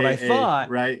 That's what I thought.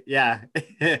 Right. Yeah.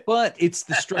 But it's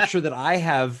the structure that I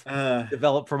have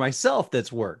developed for myself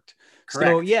that's worked.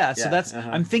 Correct. So so that's,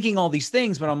 I'm thinking all these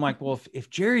things, but I'm like, well, if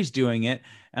Jerry's doing it,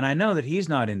 and I know that he's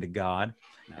not into God,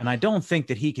 and I don't think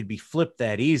that he could be flipped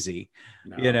that easy,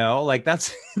 like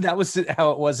that was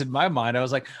how it was in my mind. I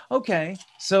was like, okay,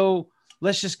 so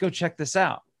let's just go check this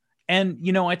out. And,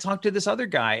 I talked to this other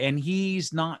guy, and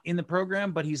he's not in the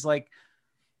program, but he's like,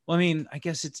 well, I mean, I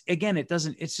guess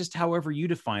it's just however you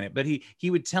define it. But he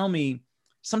would tell me,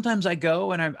 sometimes I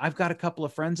go, and I've got a couple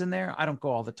of friends in there. I don't go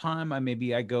all the time. I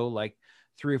go like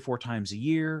 3 or 4 times a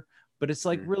year, but it's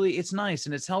like, really, it's nice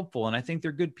and it's helpful. And I think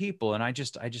they're good people. And I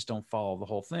just don't follow the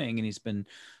whole thing. And he's been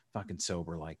fucking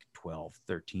sober like 12,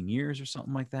 13 years or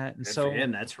something like that. And so,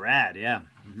 and that's rad. Yeah.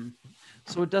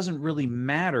 So it doesn't really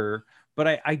matter, but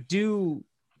I do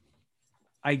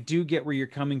get where you're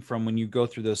coming from when you go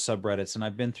through those subreddits. And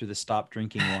I've been through the stop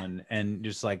drinking one, and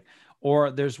just like, or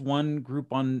there's one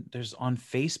group on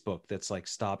Facebook that's like,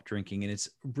 stop drinking. And it's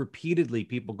repeatedly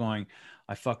people going,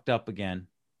 I fucked up again.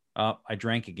 I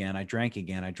drank again. I drank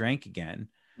again. I drank again.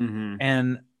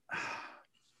 And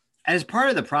as part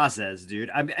of the process,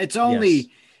 dude, I mean, it's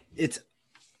only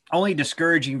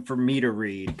discouraging for me to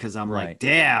read, because I'm like,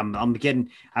 damn,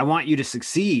 I want you to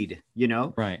succeed,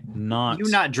 Right. You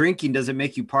not drinking doesn't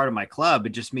make you part of my club. It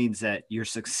just means that you're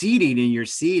succeeding, and you're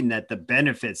seeing that the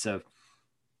benefits of,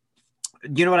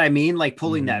 you know what I mean? Like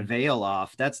pulling that veil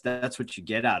off. That's what you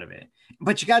get out of it.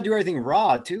 But you got to do everything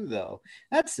raw too, though.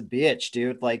 That's the bitch,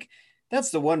 dude. Like, that's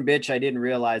the one bitch I didn't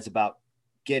realize about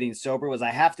getting sober, was I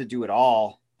have to do it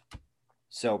all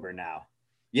sober now.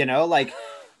 Like,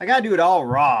 I got to do it all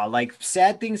raw. Like,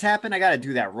 sad things happen, I got to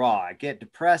do that raw. I get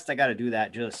depressed, I got to do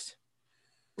that just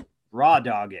raw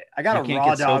dog it. I got a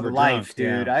raw dog life,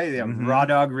 dude. I raw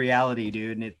dog reality,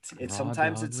 dude. And it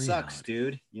sometimes it sucks,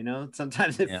 dude.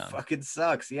 Sometimes it fucking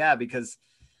sucks. Yeah, because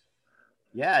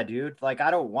dude, like, I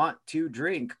don't want to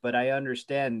drink, but I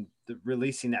understand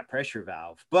releasing that pressure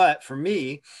valve. But for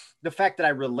me, the fact that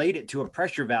I relate it to a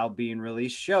pressure valve being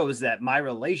released shows that my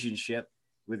relationship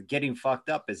with getting fucked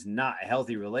up is not a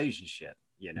healthy relationship.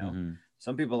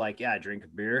 Some people like, I drink a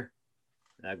beer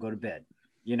and I go to bed.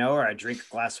 Or I drink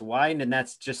a glass of wine, and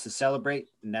that's just to celebrate,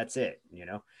 and that's it,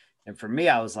 And for me,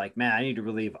 I was like, man, I need to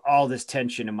relieve all this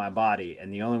tension in my body.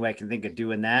 And the only way I can think of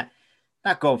doing that,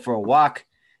 not going for a walk,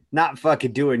 not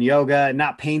fucking doing yoga,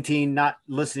 not painting, not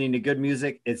listening to good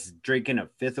music, it's drinking a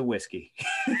 5th of whiskey.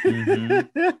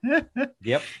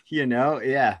 Yep.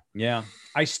 Yeah. Yeah.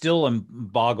 I still am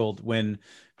boggled when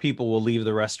people will leave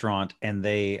the restaurant and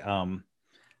they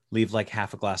leave like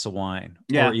half a glass of wine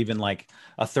or even like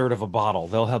a third of a bottle.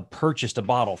 They'll have purchased a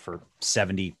bottle for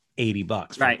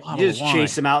 $70-$80 for a bottle You just of wine.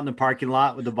 chase them out in the parking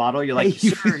lot with the bottle. You're like,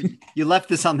 sir, you left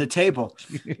this on the table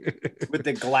with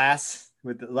the glass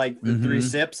with the 3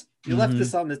 sips. You left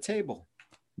this on the table.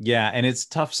 Yeah. And it's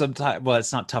tough sometimes. Well,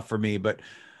 it's not tough for me, but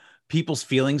people's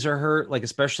feelings are hurt, like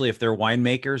especially if they're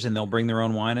winemakers and they'll bring their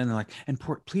own wine in. They're like, and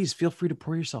please feel free to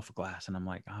pour yourself a glass. And I'm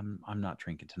like, I'm not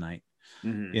drinking tonight.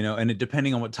 And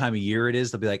depending on what time of year it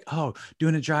is, they'll be like, oh,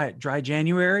 doing a dry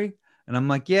January. And I'm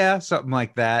like, yeah, something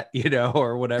like that,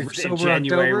 or whatever. So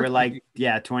January, October, we're like,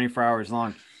 24 hours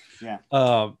long. Yeah.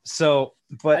 But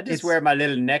I just wear my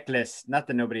little necklace. Not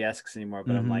that nobody asks anymore,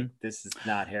 but I'm like, this is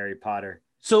not Harry Potter.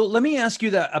 So let me ask you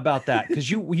about that. Cause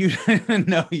you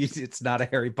no, it's not a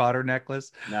Harry Potter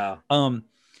necklace. No.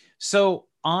 So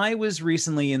I was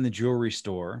recently in the jewelry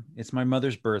store. It's my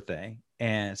mother's birthday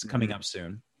and it's coming up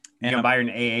soon. You gonna buy her an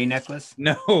AA necklace?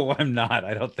 No, I'm not.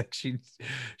 I don't think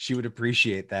she would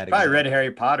appreciate that. Probably read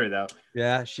Harry Potter though.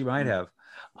 Yeah, she might have.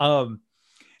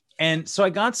 And so I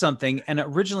got something, and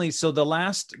originally, so the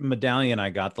last medallion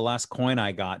I got, the last coin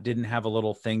I got, didn't have a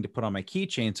little thing to put on my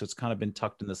keychain, so it's kind of been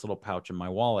tucked in this little pouch in my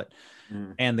wallet.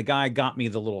 And the guy got me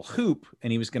the little hoop,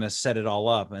 and he was going to set it all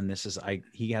up. And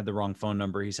he had the wrong phone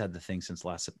number. He's had the thing since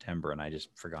last September, and I just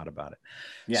forgot about it.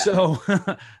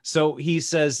 Yeah. So he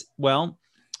says, well,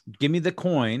 give me the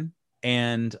coin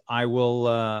and I will,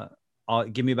 I'll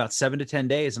give me about 7 to 10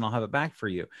 days and I'll have it back for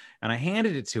you. And I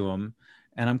handed it to him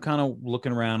and I'm kind of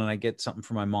looking around and I get something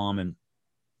from my mom. And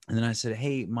then I said,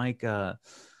 hey, Mike, I'm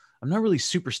not really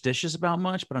superstitious about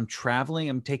much, but I'm traveling.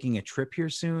 I'm taking a trip here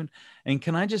soon. And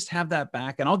can I just have that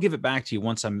back? And I'll give it back to you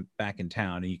once I'm back in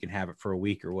town and you can have it for a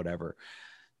week or whatever.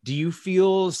 Do you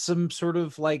feel some sort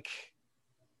of like,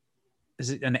 is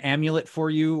it an amulet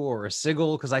for you or a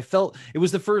sigil? Because I felt it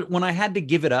was the first, when I had to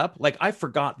give it up, like I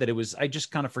forgot that it was, I just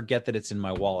kind of forget that it's in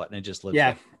my wallet and it just lives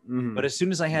there. But as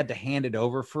soon as I had to hand it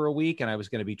over for a week and I was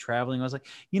going to be traveling, I was like,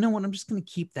 you know what? I'm just going to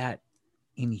keep that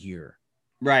in here.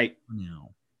 Right.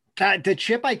 No. The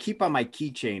chip I keep on my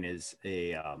keychain is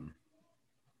a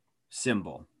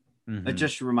symbol. It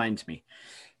just reminds me.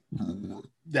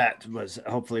 That was,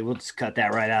 hopefully we'll just cut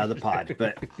that right out of the pod,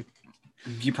 but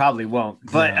you probably won't.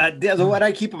 But what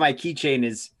I keep on my keychain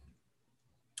is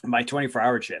my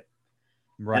 24-hour chip.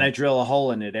 Right. And I drill a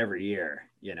hole in it every year,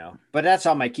 but that's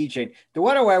on my keychain. The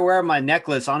one I wear on my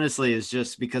necklace, honestly, is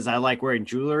just because I like wearing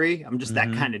jewelry. I'm just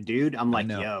that kind of dude. I'm like,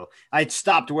 I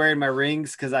stopped wearing my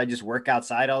rings because I just work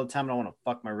outside all the time. I don't want to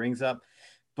fuck my rings up.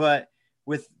 But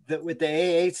with the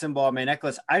AA symbol on my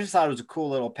necklace, I just thought it was a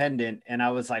cool little pendant. And I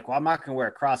was like, well, I'm not going to wear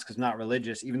a cross because I'm not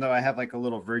religious, even though I have like a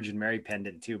little Virgin Mary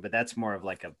pendant too. But that's more of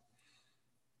like a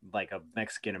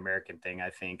Mexican American thing, I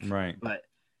think. Right. But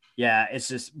yeah, it's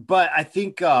just, but I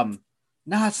think, no,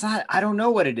 it's not. I don't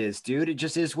know what it is, dude. It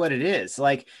just is what it is.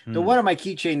 Like the one on my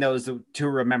keychain though is to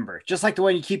remember, just like the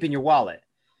one you keep in your wallet,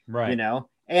 right?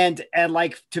 And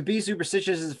like to be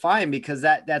superstitious is fine because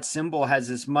that symbol has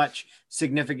as much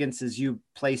significance as you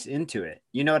place into it.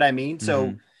 You know what I mean?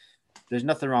 So there's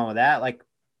nothing wrong with that. Like,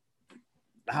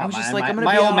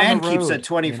 my old man keeps a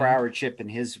 24-hour chip in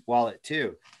his wallet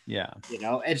too. Yeah.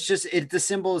 It's just, the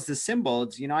symbol is the symbol.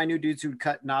 It's, I knew dudes who'd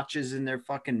cut notches in their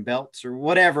fucking belts or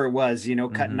whatever it was,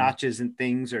 cut notches in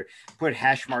things or put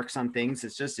hash marks on things.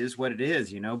 It just is what it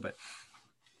is, but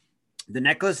the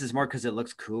necklace is more because it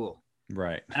looks cool.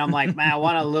 Right. And I'm like, man, I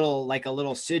want a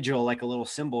little sigil, like a little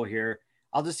symbol here.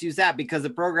 I'll just use that because the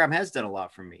program has done a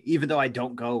lot for me, even though I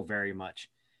don't go very much.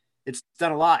 It's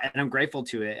done a lot and I'm grateful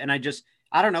to it. And I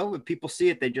don't know, if people see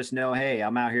it, they just know, hey,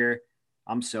 I'm out here.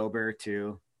 I'm sober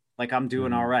too. Like I'm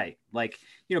doing all right. Like,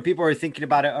 people are thinking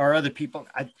about it or other people.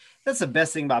 That's the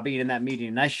best thing about being in that meeting.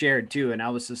 And I shared too. And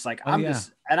I was just like, and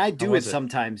I do it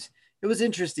sometimes. It was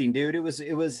interesting, dude. It was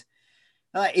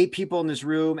 8 people in this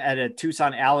room at a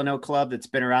Tucson Alano club that's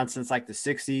been around since like the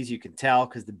 60s. You can tell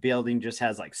because the building just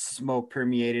has like smoke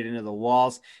permeated into the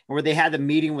walls. And where they had the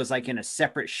meeting was like in a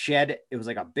separate shed. It was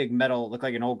like a big metal, looked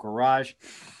like an old garage.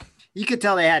 You could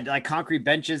tell they had like concrete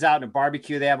benches out and a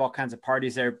barbecue. They have all kinds of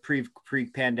parties there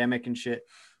pre-pandemic and shit.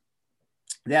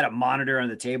 They had a monitor on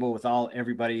the table with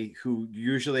everybody who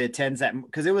usually attends that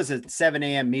because it was a 7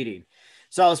 a.m. meeting.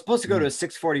 So I was supposed to go to a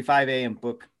 6:45 a.m.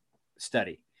 book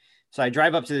study. So I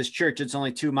drive up to this church. It's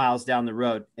only 2 miles down the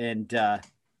road and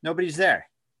nobody's there.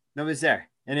 Nobody's there.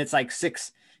 And it's like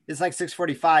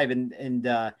 6:45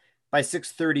 and by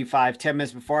 6:35, 10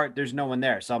 minutes before it, there's no one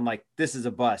there. So I'm like, this is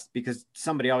a bust because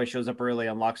somebody always shows up early,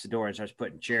 unlocks the door and starts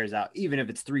putting chairs out, even if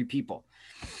it's 3 people.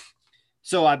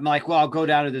 So I'm like, well, I'll go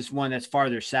down to this one that's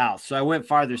farther south. So I went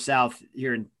farther south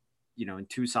here in, in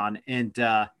Tucson, and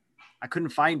I couldn't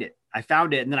find it. I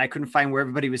found it, and then I couldn't find where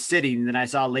everybody was sitting. And then I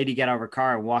saw a lady get out of her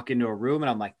car and walk into a room, and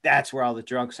I'm like, that's where all the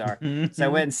drunks are. So I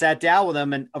went and sat down with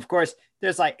them, and of course,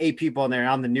 there's like 8 people in there, and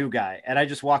I'm the new guy, and I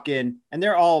just walk in, and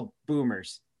they're all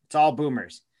boomers. It's all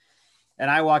boomers. And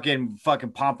I walk in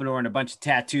fucking pompadour and a bunch of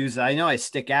tattoos. I know I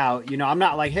stick out. I'm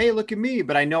not like, hey, look at me,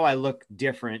 but I know I look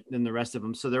different than the rest of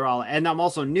them. So they're all, and I'm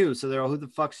also new. So they're all, who the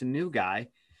fuck's a new guy?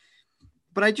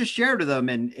 But I just shared with them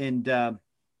and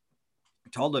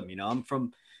told them, I'm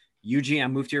from Eugene. I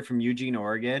moved here from Eugene,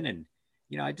 Oregon. And,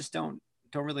 I just don't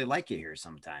really like it here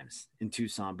sometimes in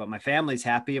Tucson. But my family's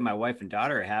happy and my wife and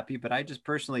daughter are happy. But I just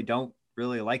personally don't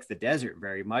really like the desert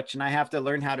very much, and I have to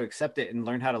learn how to accept it and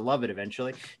learn how to love it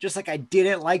eventually, just like I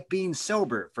didn't like being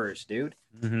sober at first, dude.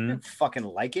 I didn't fucking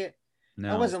like it.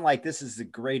 I wasn't like, this is the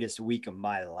greatest week of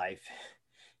my life.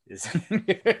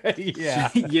 Yeah.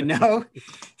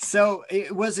 So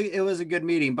it was a good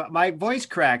meeting, but my voice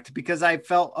cracked because I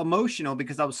felt emotional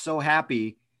because I was so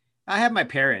happy. I have my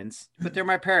parents, but they're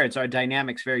my parents. Our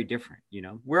dynamic's very different.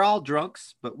 We're all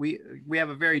drunks, but we have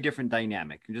a very different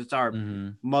dynamic. Just our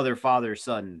mother, father,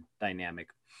 son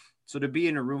dynamic. So to be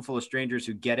in a room full of strangers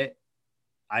who get it,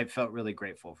 I felt really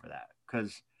grateful for that,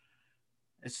 because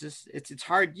it's just, it's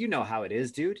hard. You know how it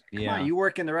is, dude. Come on. You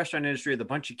work in the restaurant industry with a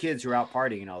bunch of kids who are out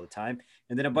partying all the time.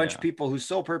 And then a bunch of people whose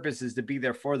sole purpose is to be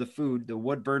there for the food, the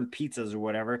wood burned pizzas or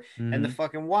whatever, and the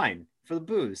fucking wine for the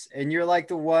booze. And you're like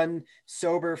the one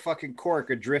sober fucking cork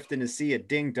adrift in a sea of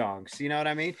ding dongs. You know what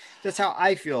I mean? That's how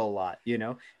I feel a lot,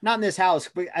 not in this house,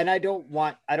 but, and I don't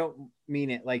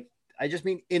mean it like, I just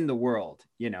mean in the world,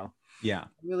 Yeah. I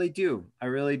really do.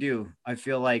 I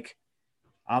feel like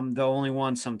I'm the only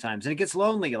one sometimes, and it gets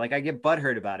lonely. Like, I get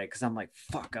butthurt about it because I'm like,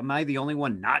 fuck, am I the only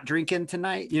one not drinking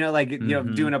tonight?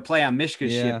 Doing a play on Mishka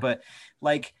shit. But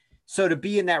like, so to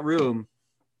be in that room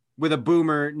with a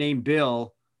boomer named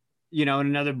Bill, and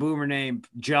another boomer named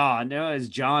John, it's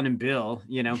John and Bill,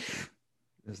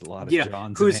 There's a lot of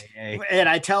Johns in AA. And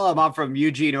I tell him I'm from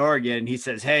Eugene, Oregon. And he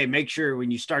says, hey, make sure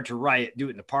when you start to riot, do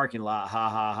it in the parking lot. Ha,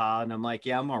 ha, ha. And I'm like,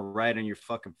 yeah, I'm going to write on your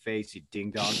fucking face, you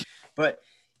ding dong. But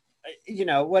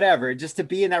whatever, just to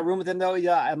be in that room with him though.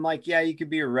 Yeah. I'm like, yeah, you could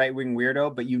be a right-wing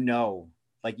weirdo, but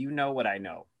what I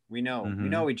know. We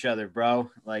know each other,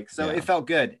 bro. Like, so it felt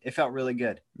good. It felt really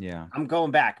good. Yeah. I'm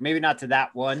going back. Maybe not to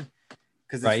that one,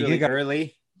 because it's really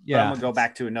early. Yeah. I'm going to go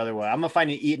back to another one. I'm going to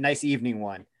find a nice evening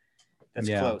one that's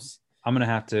close. I'm going to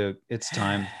have to, it's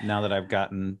time now that I've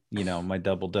gotten, my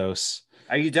double dose.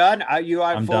 Are you done?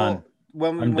 I'm full? Done.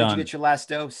 When did you get your last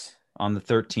dose? On the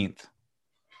 13th.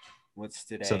 What's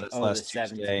today? So that's last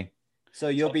Tuesday. So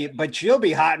you'll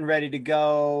be hot and ready to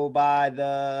go by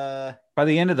the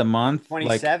end of the month,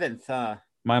 27th, huh?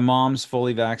 My mom's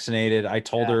fully vaccinated. I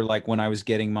told her, like, when I was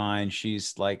getting mine,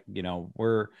 she's like,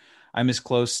 I'm as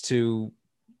close to,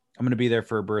 I'm going to be there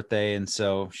for her birthday. And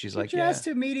so she's like, asked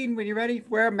to a meeting when you're ready,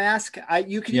 wear a mask.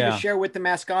 You can even share with the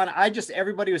mask on.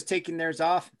 Everybody was taking theirs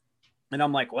off. And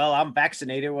I'm like, well, I'm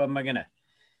vaccinated. What am I going to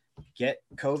get?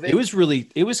 COVID?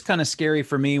 It was kind of scary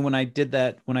for me when I did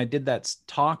that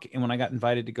talk, and when I got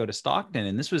invited to go to Stockton,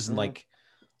 and this was like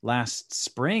last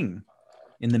spring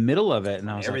in the middle of it. And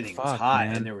I was everything like, was hot,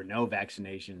 man. And there were no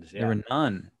vaccinations. There were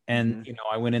none. And,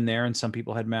 I went in there and some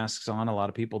people had masks on. A lot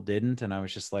of people didn't. And I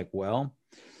was just like, well,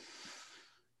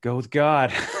 go with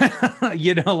God. I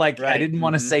didn't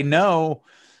want to say no.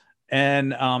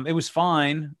 And it was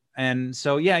fine. And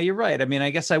so, yeah, you're right. I mean,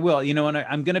 I guess I will, and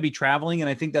I'm going to be traveling. And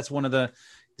I think that's one of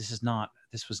this was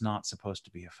not supposed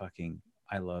to be a fucking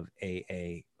I love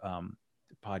AA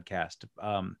podcast.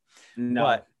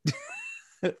 No.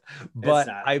 But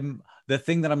the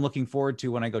thing that I'm looking forward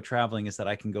to when I go traveling is that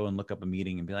I can go and look up a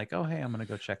meeting and be like, oh, hey, I'm going to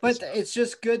go check this out. But it's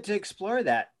just good to explore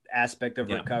that aspect of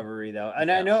recovery, though.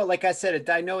 And I know, like I said,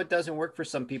 I know it doesn't work for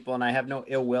some people, and I have no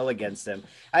ill will against them.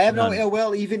 I have no ill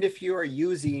will, even if you are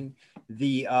using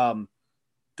the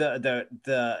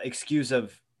excuse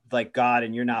of like God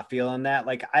and you're not feeling that.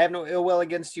 Like, I have no ill will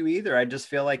against you either. I just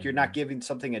feel like you're not giving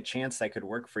something a chance that could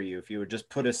work for you if you would just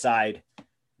put aside,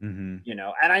 and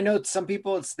I know some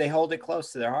people, they hold it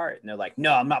close to their heart and they're like,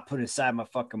 no, I'm not putting aside my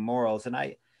fucking morals. And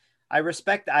I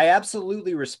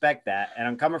absolutely respect that. And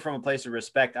I'm coming from a place of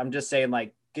respect. I'm just saying,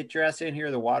 like, get your ass in here.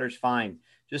 The water's fine.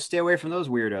 Just stay away from those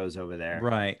weirdos over there.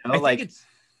 Right. I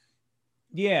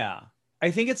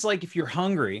think it's like if you're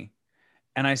hungry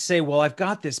and I say, well, I've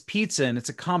got this pizza and it's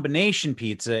a combination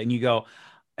pizza. And you go,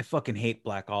 I fucking hate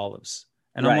black olives.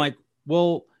 And I'm like,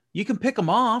 well, you can pick them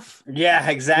off, Yeah,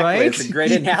 exactly. right? It's a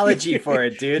great analogy for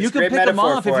it, dude. It's You a can great pick them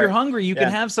metaphor off. If for you're it. hungry, you can Yeah,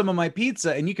 have some of my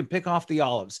pizza and you can pick off the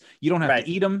olives. You don't have to right.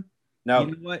 eat them. You No,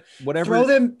 know what? Whatever. throw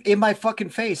them in my fucking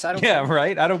face. I don't Yeah, care.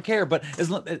 right. I don't care, but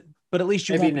but at least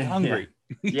you Maybe, won't be yeah, hungry.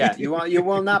 yeah. You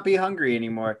will not be hungry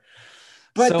anymore.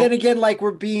 But then So again, like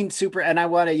we're being super, and I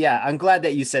want to, yeah, I'm glad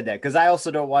that you said that because I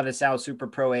also don't want to sound super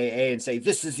pro AA and say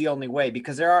this is the only way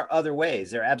because there are other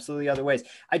ways. There are absolutely other ways.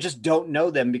 I just don't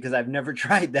know them because I've never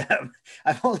tried them.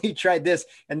 I've only tried this,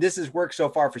 and this has worked so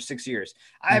far for 6 years.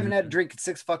 I haven't had a mhm. drink in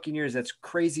 6 fucking years. That's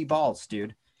crazy balls,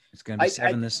 dude. It's gonna be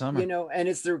 7 this You summer. know, and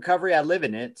it's the recovery. I live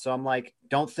in it. So I'm like,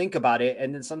 don't think about it.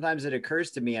 And then sometimes it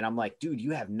occurs to me and I'm like, dude,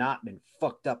 you have not been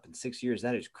fucked up in 6 years.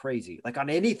 That is crazy. Like on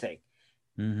anything.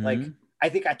 Like Hmm. I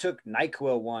think I took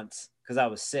NyQuil once because I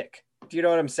was sick. Do you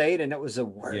know what I'm saying? And it was the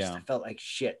worst. Yeah. I felt like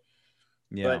shit.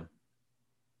 Yeah. But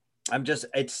I'm just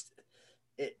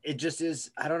it just is,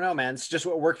 I don't know, man. It's just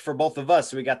what worked for both of us.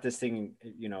 So we got this thing,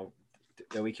 you know,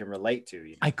 that we can relate to,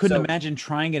 you know. I couldn't So imagine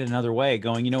trying it another way,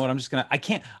 going, you know what, I'm just gonna,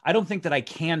 I don't think that I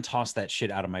can toss that shit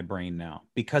out of my brain now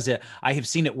because I have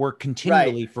seen it work right.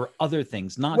 continually for other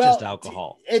things, not just Well,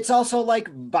 alcohol. it's also like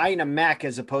buying a Mac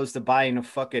as opposed to buying a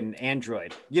fucking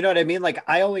Android. You know what I mean? Like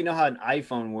I only know how an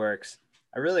iPhone works.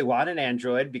 I really want an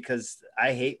Android because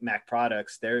I hate Mac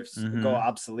products. They're go Hmm.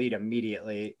 obsolete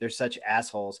immediately. They're such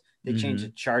assholes. They change the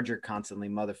Hmm. charger constantly,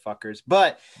 motherfuckers.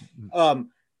 But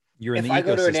um You're in if the I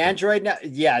go to an ecosystem. Android now,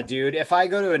 yeah, dude, if I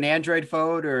go to an Android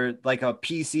phone or like a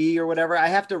PC or whatever, I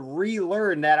have to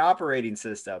relearn that operating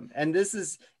system. And this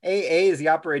is AA is the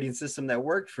operating system that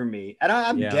worked for me. And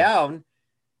I'm Yeah. down.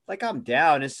 Like I'm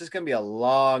down. It's just going to be a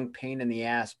long pain in the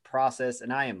ass process.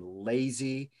 And I am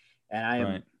lazy and I am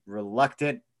Right.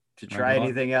 reluctant to Right. try Well,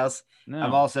 anything else.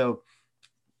 I'm no, also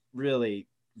really,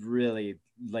 really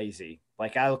lazy.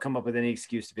 Like I'll come up with any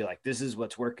excuse to be like, this is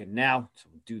what's working now. So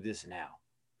we'll do this now.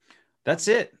 that's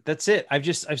it. That's it.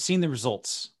 I've seen the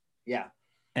results Yeah.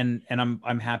 and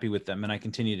I'm happy with them and I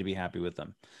continue to be happy with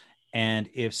them. And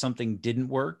if something didn't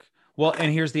work, well,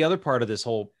 and here's the other part of this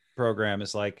whole program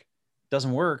is like,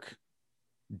 doesn't work,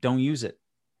 don't use it.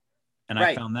 And I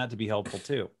Right. found that to be helpful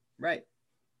too. Right.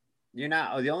 You're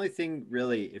not, oh, the only thing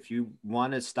really, if you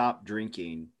want to stop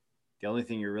drinking, the only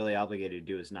thing you're really obligated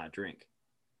to do is not drink.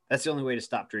 That's the only way to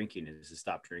stop drinking is to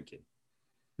stop drinking.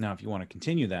 Now, if you want to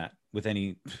continue that with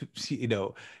any, you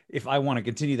know, if I want to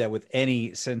continue that with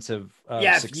any sense of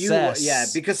Yeah. If you, yeah,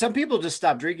 success, because some people just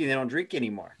stop drinking, they don't drink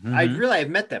anymore. mm-hmm. I've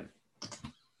met them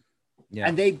Yeah.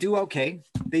 and they do okay.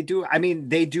 They do. I mean,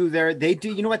 they do,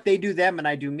 you know what? They do them and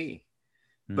I do me.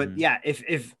 But Mm-hmm. yeah,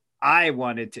 if I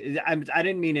wanted to, I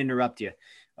didn't mean to interrupt you.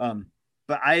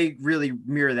 But I really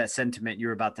mirror that sentiment you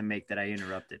were about to make that I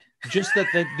interrupted. Just that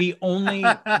the only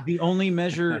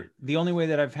way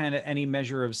that I've had any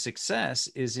measure of success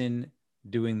is in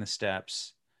doing the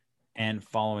steps and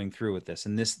following through with this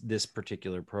and this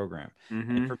particular program. And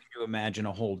Mm-hmm. for me to imagine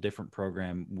a whole different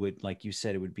program would, like you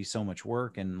said, it would be so much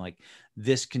work. And like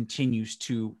this continues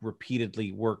to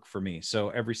repeatedly work for me. So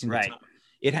every single Right. time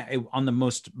it on the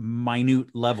most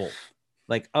minute level,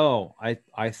 like, oh,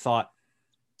 I thought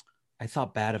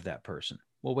bad of that person.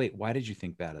 Well, wait, why did you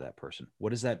think bad of that person? What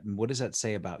does that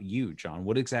say about you, John?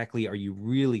 What exactly are you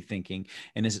really thinking?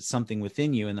 And is it something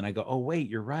within you? And then I go, oh, wait,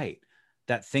 you're right.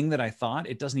 That thing that I thought,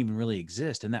 it doesn't even really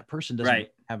exist. And that person doesn't really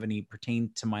Right. have any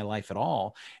pertain to my life at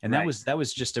all. And Right. that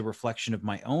was just a reflection of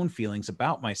my own feelings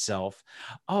about myself.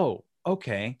 Oh,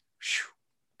 okay.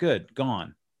 Good,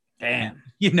 gone. And Damn.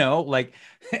 you know, like,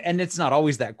 and it's not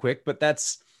always that quick, but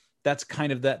that's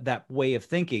kind of that way of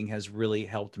thinking has really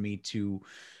helped me to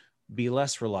be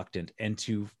less reluctant and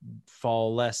to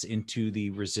fall less into the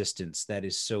resistance that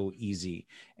is so easy.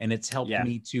 And it's helped Yeah.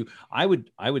 me to, I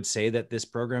would say that this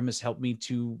program has helped me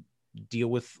to deal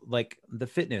with like the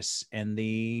fitness and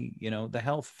the, you know, the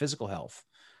health, physical health,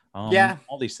 Yeah.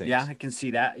 all these Yeah. things. I can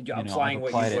see that. You know, I've Applying what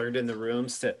you've applied it. learned in the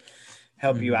rooms to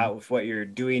help you Hmm. out with what you're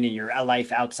doing in your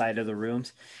life outside of the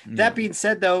rooms. Yeah. That being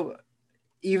said, though,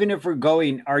 even if we're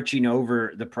going arching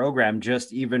over the program,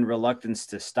 just even reluctance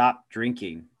to stop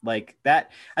drinking like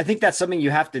that, I think that's something you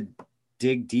have to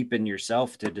dig deep in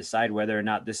yourself to decide whether or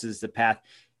not this is the path.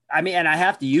 I mean, and I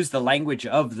have to use the language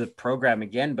of the program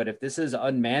again, but if this is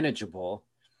unmanageable,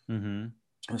 Hmm.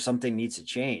 something needs to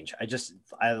change.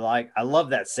 I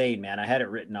love that saying, man. I had it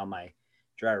written on my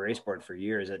dry erase board for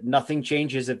years that nothing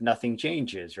changes if nothing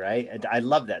changes, right? I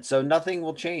love that. So nothing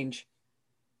will change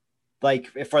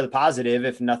like if for the positive,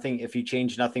 if you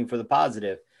change nothing for the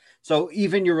positive. So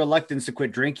even your reluctance to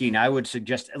quit drinking, I would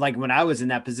suggest, like when I was in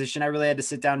that position, I really had to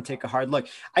sit down and take a hard look.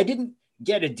 I didn't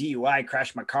get a DUI,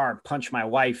 crash my car, and punch my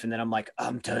wife, and then I'm like,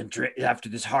 I'm done. After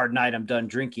this hard night, I'm done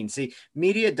drinking. See,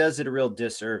 media does it a real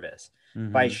disservice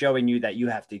by showing you that you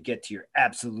have to get to your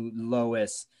absolute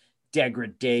lowest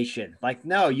degradation. Like,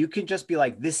 no, you can just be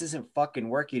like, this isn't fucking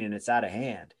working, and it's out of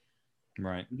hand.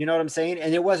 Right. You know what I'm saying?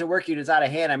 And it wasn't working. It was out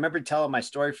of hand. I remember telling my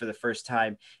story for the first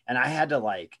time, and I had to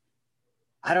like,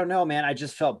 I don't know, man. I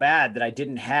just felt bad that I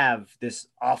didn't have this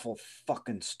awful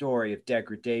fucking story of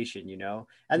degradation, you know?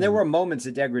 And there were moments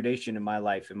of degradation in my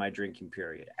life in my drinking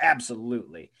period.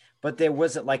 Absolutely. But there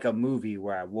wasn't like a movie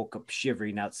where I woke up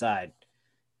shivering outside,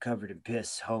 covered in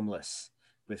piss, homeless,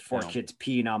 with four kids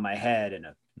peeing on my head and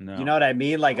you know what I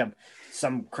mean? Like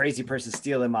some crazy person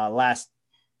stealing my last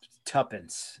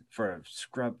tuppence for a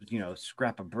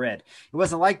scrap of bread. It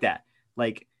wasn't like that.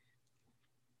 Like,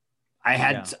 I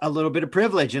had a little bit of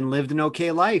privilege and lived an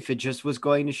okay life. It just was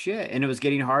going to shit, and it was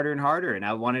getting harder and harder. And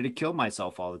I wanted to kill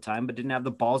myself all the time, but didn't have the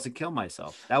balls to kill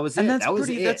myself. That was and it. that's That was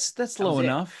pretty. it. That's low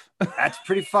enough. That's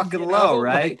pretty fucking low,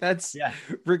 right? Like that's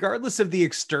regardless of the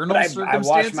external circumstances.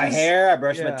 I washed my hair, I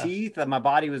brushed my teeth, and my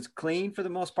body was clean for the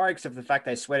most part, except for the fact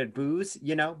I sweated booze,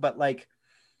 you know. But like,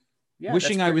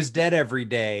 wishing I was dead every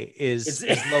day is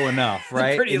low enough,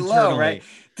 right? Pretty low, right?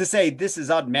 To say this is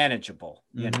unmanageable,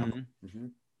 you know.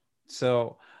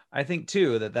 So I think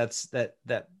too that's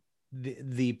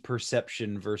the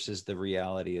perception versus the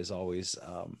reality is always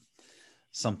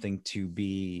something to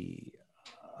be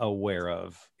aware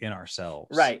of in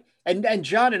ourselves. Right. And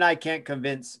John and I can't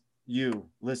convince you,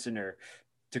 listener,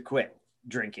 to quit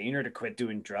drinking or to quit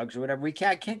doing drugs or whatever. We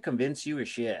can't convince you of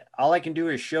shit. All I can do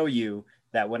is show you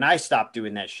that when I stopped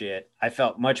doing that shit, I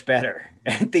felt much better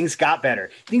and things got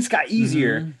better. Things got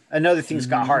easier and other things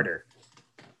got harder.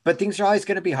 But things are always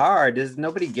going to be hard. There is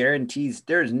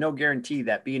no guarantee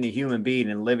that being a human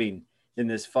being and living in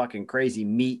this fucking crazy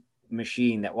meat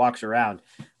machine that walks around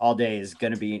all day is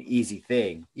going to be an easy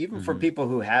thing. Even for people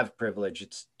who have privilege,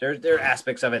 there are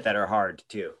aspects of it that are hard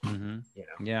too. You know?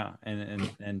 Yeah,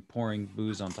 and pouring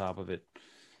booze on top of it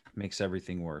makes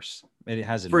everything worse. It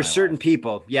has for certain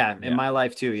people, in my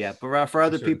life too. Yeah, but for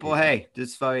other people, hey,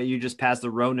 you just pass the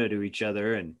Rona to each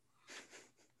other and.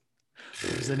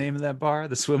 What was the name of that bar?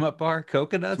 The swim up bar?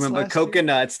 Coconuts? Remember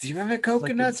Coconuts? Do you remember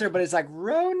Coconuts? Everybody's like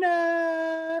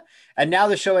Rona. And now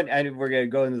they're showing, and we're going to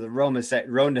go into the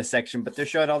Rona section, but they're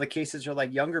showing all the cases are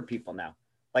like younger people now.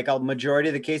 Like a majority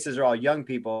of the cases are all young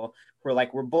people who are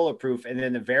like, we're bulletproof. And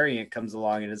then the variant comes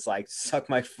along and it's like, suck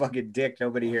my fucking dick.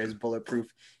 Nobody here is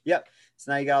bulletproof. Yep.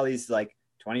 So now you got all these like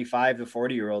 25 to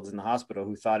 40-year-olds in the hospital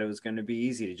who thought it was going to be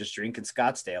easy to just drink in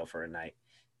Scottsdale for a night.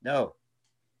 No.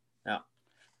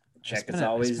 Check as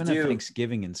always do. I spent a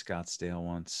Thanksgiving in Scottsdale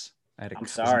once. I'm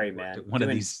sorry, man. One of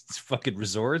these fucking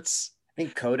resorts. I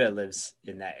think Coda lives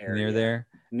in that area.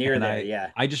 Near there,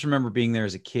 yeah. I just remember being there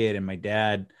as a kid, and my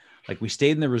dad, like, we stayed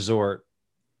in the resort,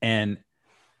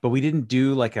 but we didn't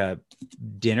do like a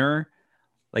dinner.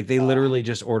 Like they literally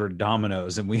just ordered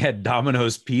Domino's, and we had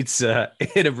Domino's pizza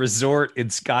in a resort in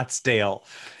Scottsdale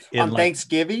on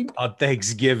Thanksgiving. On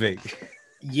Thanksgiving.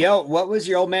 Yo, what was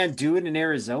your old man doing in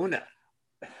Arizona?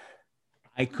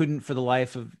 I couldn't for the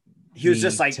life of he was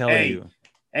just like, hey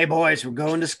boys, we're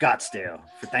going to Scottsdale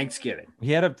for Thanksgiving.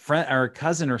 He had a friend or a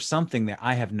cousin or something that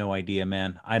I have no idea,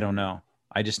 man. I don't know.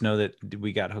 I just know that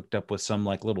we got hooked up with some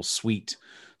like little suite,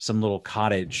 some little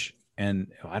cottage,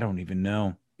 and I don't even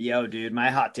know. Yo, dude, my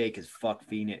hot take is fuck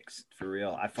Phoenix for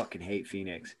real. I fucking hate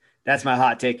Phoenix. That's my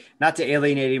hot take. Not to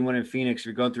alienate anyone in Phoenix. If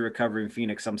you're going through recovery in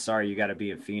Phoenix, I'm sorry you got to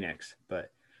be in Phoenix,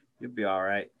 but you'll be all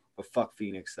right. But fuck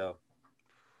Phoenix though.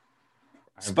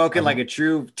 Spoken like a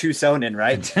true Tucsonan,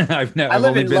 right? I've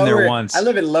only been there once. I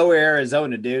live in Lower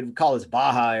Arizona, dude. We call this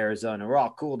Baja Arizona. We're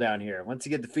all cool down here. Once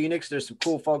you get to Phoenix, there's some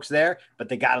cool folks there, but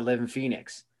they got to live in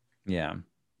Phoenix. Yeah.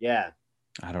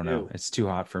 I don't know. It's too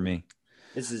hot for me.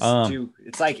 This is too.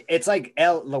 It's like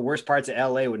the worst parts of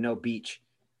LA with no beach.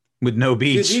 With no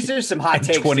beach. Dude, these are some hot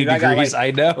takes. 20 dude. degrees.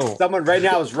 I know. Someone right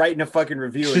now is writing a fucking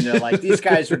review, and they're like, "These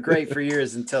guys were great for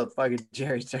years until fucking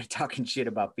Jerry started talking shit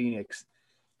about Phoenix."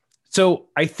 So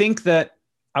I think that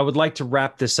I would like to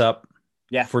wrap this up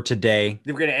for today.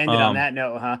 We're going to end it on that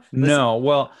note, huh? Listen, no,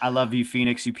 well. I love you,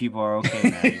 Phoenix. You people are okay,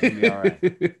 man. You're going to be all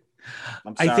right.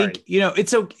 I'm sorry. I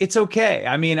think, it's okay.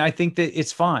 I mean, I think that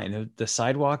it's fine. The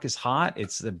sidewalk is hot.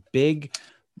 It's the big,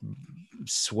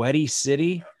 sweaty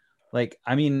city. Like,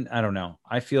 I mean, I don't know.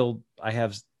 I feel I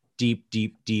have deep,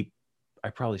 I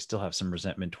probably still have some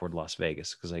resentment toward Las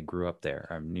Vegas because I grew up there.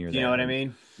 I'm near there. You know what I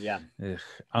mean? Yeah.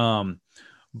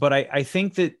 But I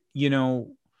think that,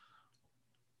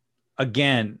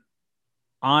 again,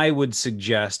 I would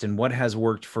suggest, and what has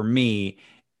worked for me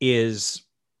is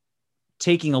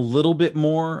taking a little bit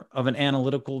more of an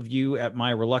analytical view at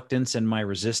my reluctance and my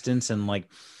resistance and like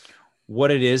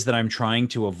what it is that I'm trying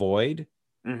to avoid,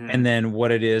 and then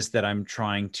what it is that I'm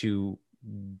trying to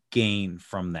gain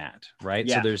from that. Right.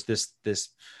 Yeah. So there's this,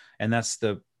 and that's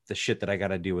the shit that I got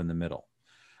to do in the middle.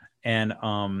 And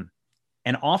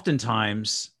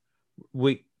oftentimes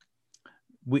we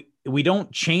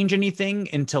don't change anything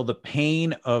until the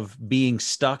pain of being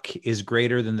stuck is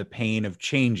greater than the pain of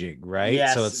changing. Right.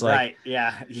 Yes, so it's like, right.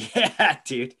 Yeah. Yeah,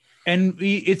 dude. And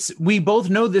we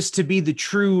both know this to be the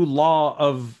true law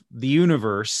of the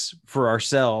universe for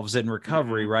ourselves in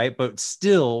recovery. Right. But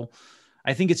still,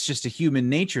 I think it's just a human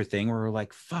nature thing where we're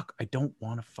like, fuck, I don't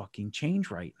want to fucking change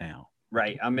right now.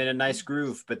 Right. I'm in a nice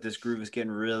groove, but this groove is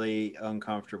getting really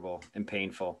uncomfortable and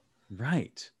painful.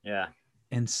 Right. Yeah.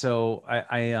 And so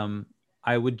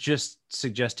I would just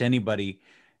suggest to anybody,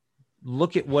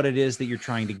 look at what it is that you're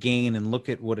trying to gain and look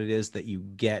at what it is that you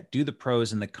get. Do the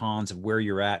pros and the cons of where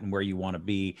you're at and where you want to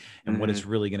be and what it's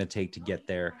really going to take to get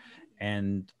there.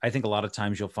 And I think a lot of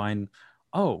times you'll find,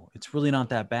 oh, it's really not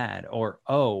that bad. Or,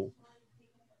 oh,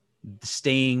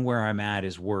 staying where I'm at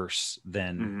is worse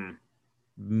than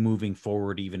moving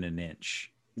forward even an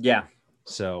inch. Yeah.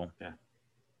 So, yeah.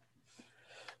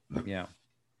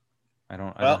 I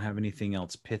don't have anything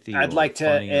else pithy. I'd like to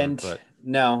end. But...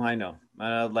 No, I know.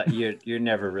 You're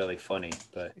never really funny,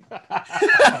 but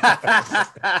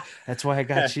that's why I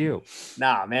got you.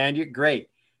 Nah, man, you're great.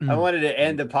 I wanted to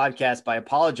end the podcast by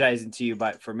apologizing to you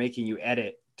for making you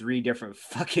edit 3 different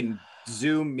fucking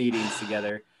Zoom meetings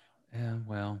together. Yeah,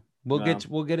 well,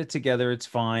 we'll get it together. It's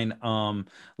fine.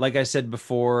 Like I said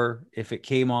before, if it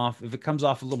comes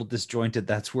off a little disjointed,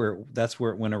 that's where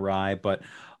it went awry. But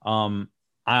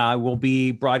I will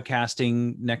be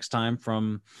broadcasting next time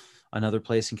from another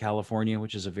place in California,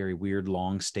 which is a very weird,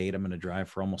 long state. I'm going to drive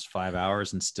for almost 5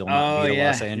 hours and still not be to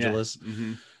Los Angeles.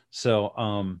 Yeah.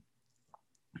 So,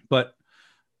 but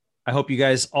I hope you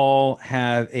guys all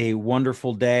have a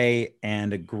wonderful day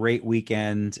and a great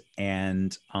weekend.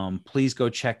 And please go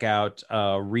check out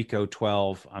Rico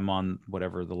 12. I'm on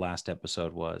whatever the last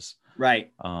episode was.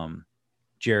 Right.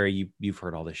 Jerry, you've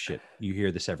heard all this shit. You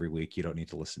hear this every week. You don't need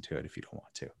to listen to it if you don't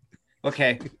want to.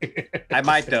 Okay. I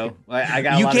might though. I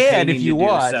got. You can if you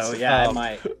want. So yeah, I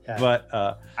might. But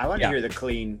I want to hear the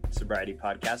Clean Sobriety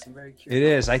podcast. I'm very curious. It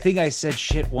is. I think I said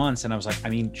shit once, and I was like, I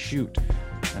mean, shoot.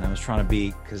 And I was trying to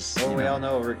be because. Well, we all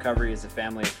know recovery is a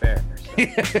family affair. So.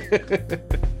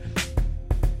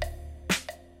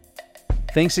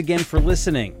 Thanks again for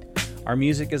listening. Our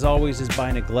music, as always, is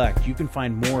by Neglect. You can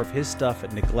find more of his stuff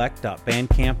at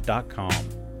neglect.bandcamp.com.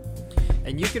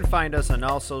 And you can find us on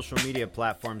all social media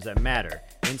platforms that matter: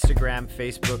 Instagram,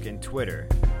 Facebook, and Twitter.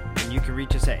 And you can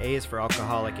reach us at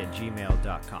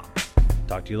aisforalcoholic@gmail.com.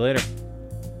 Talk to you later.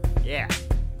 Yeah.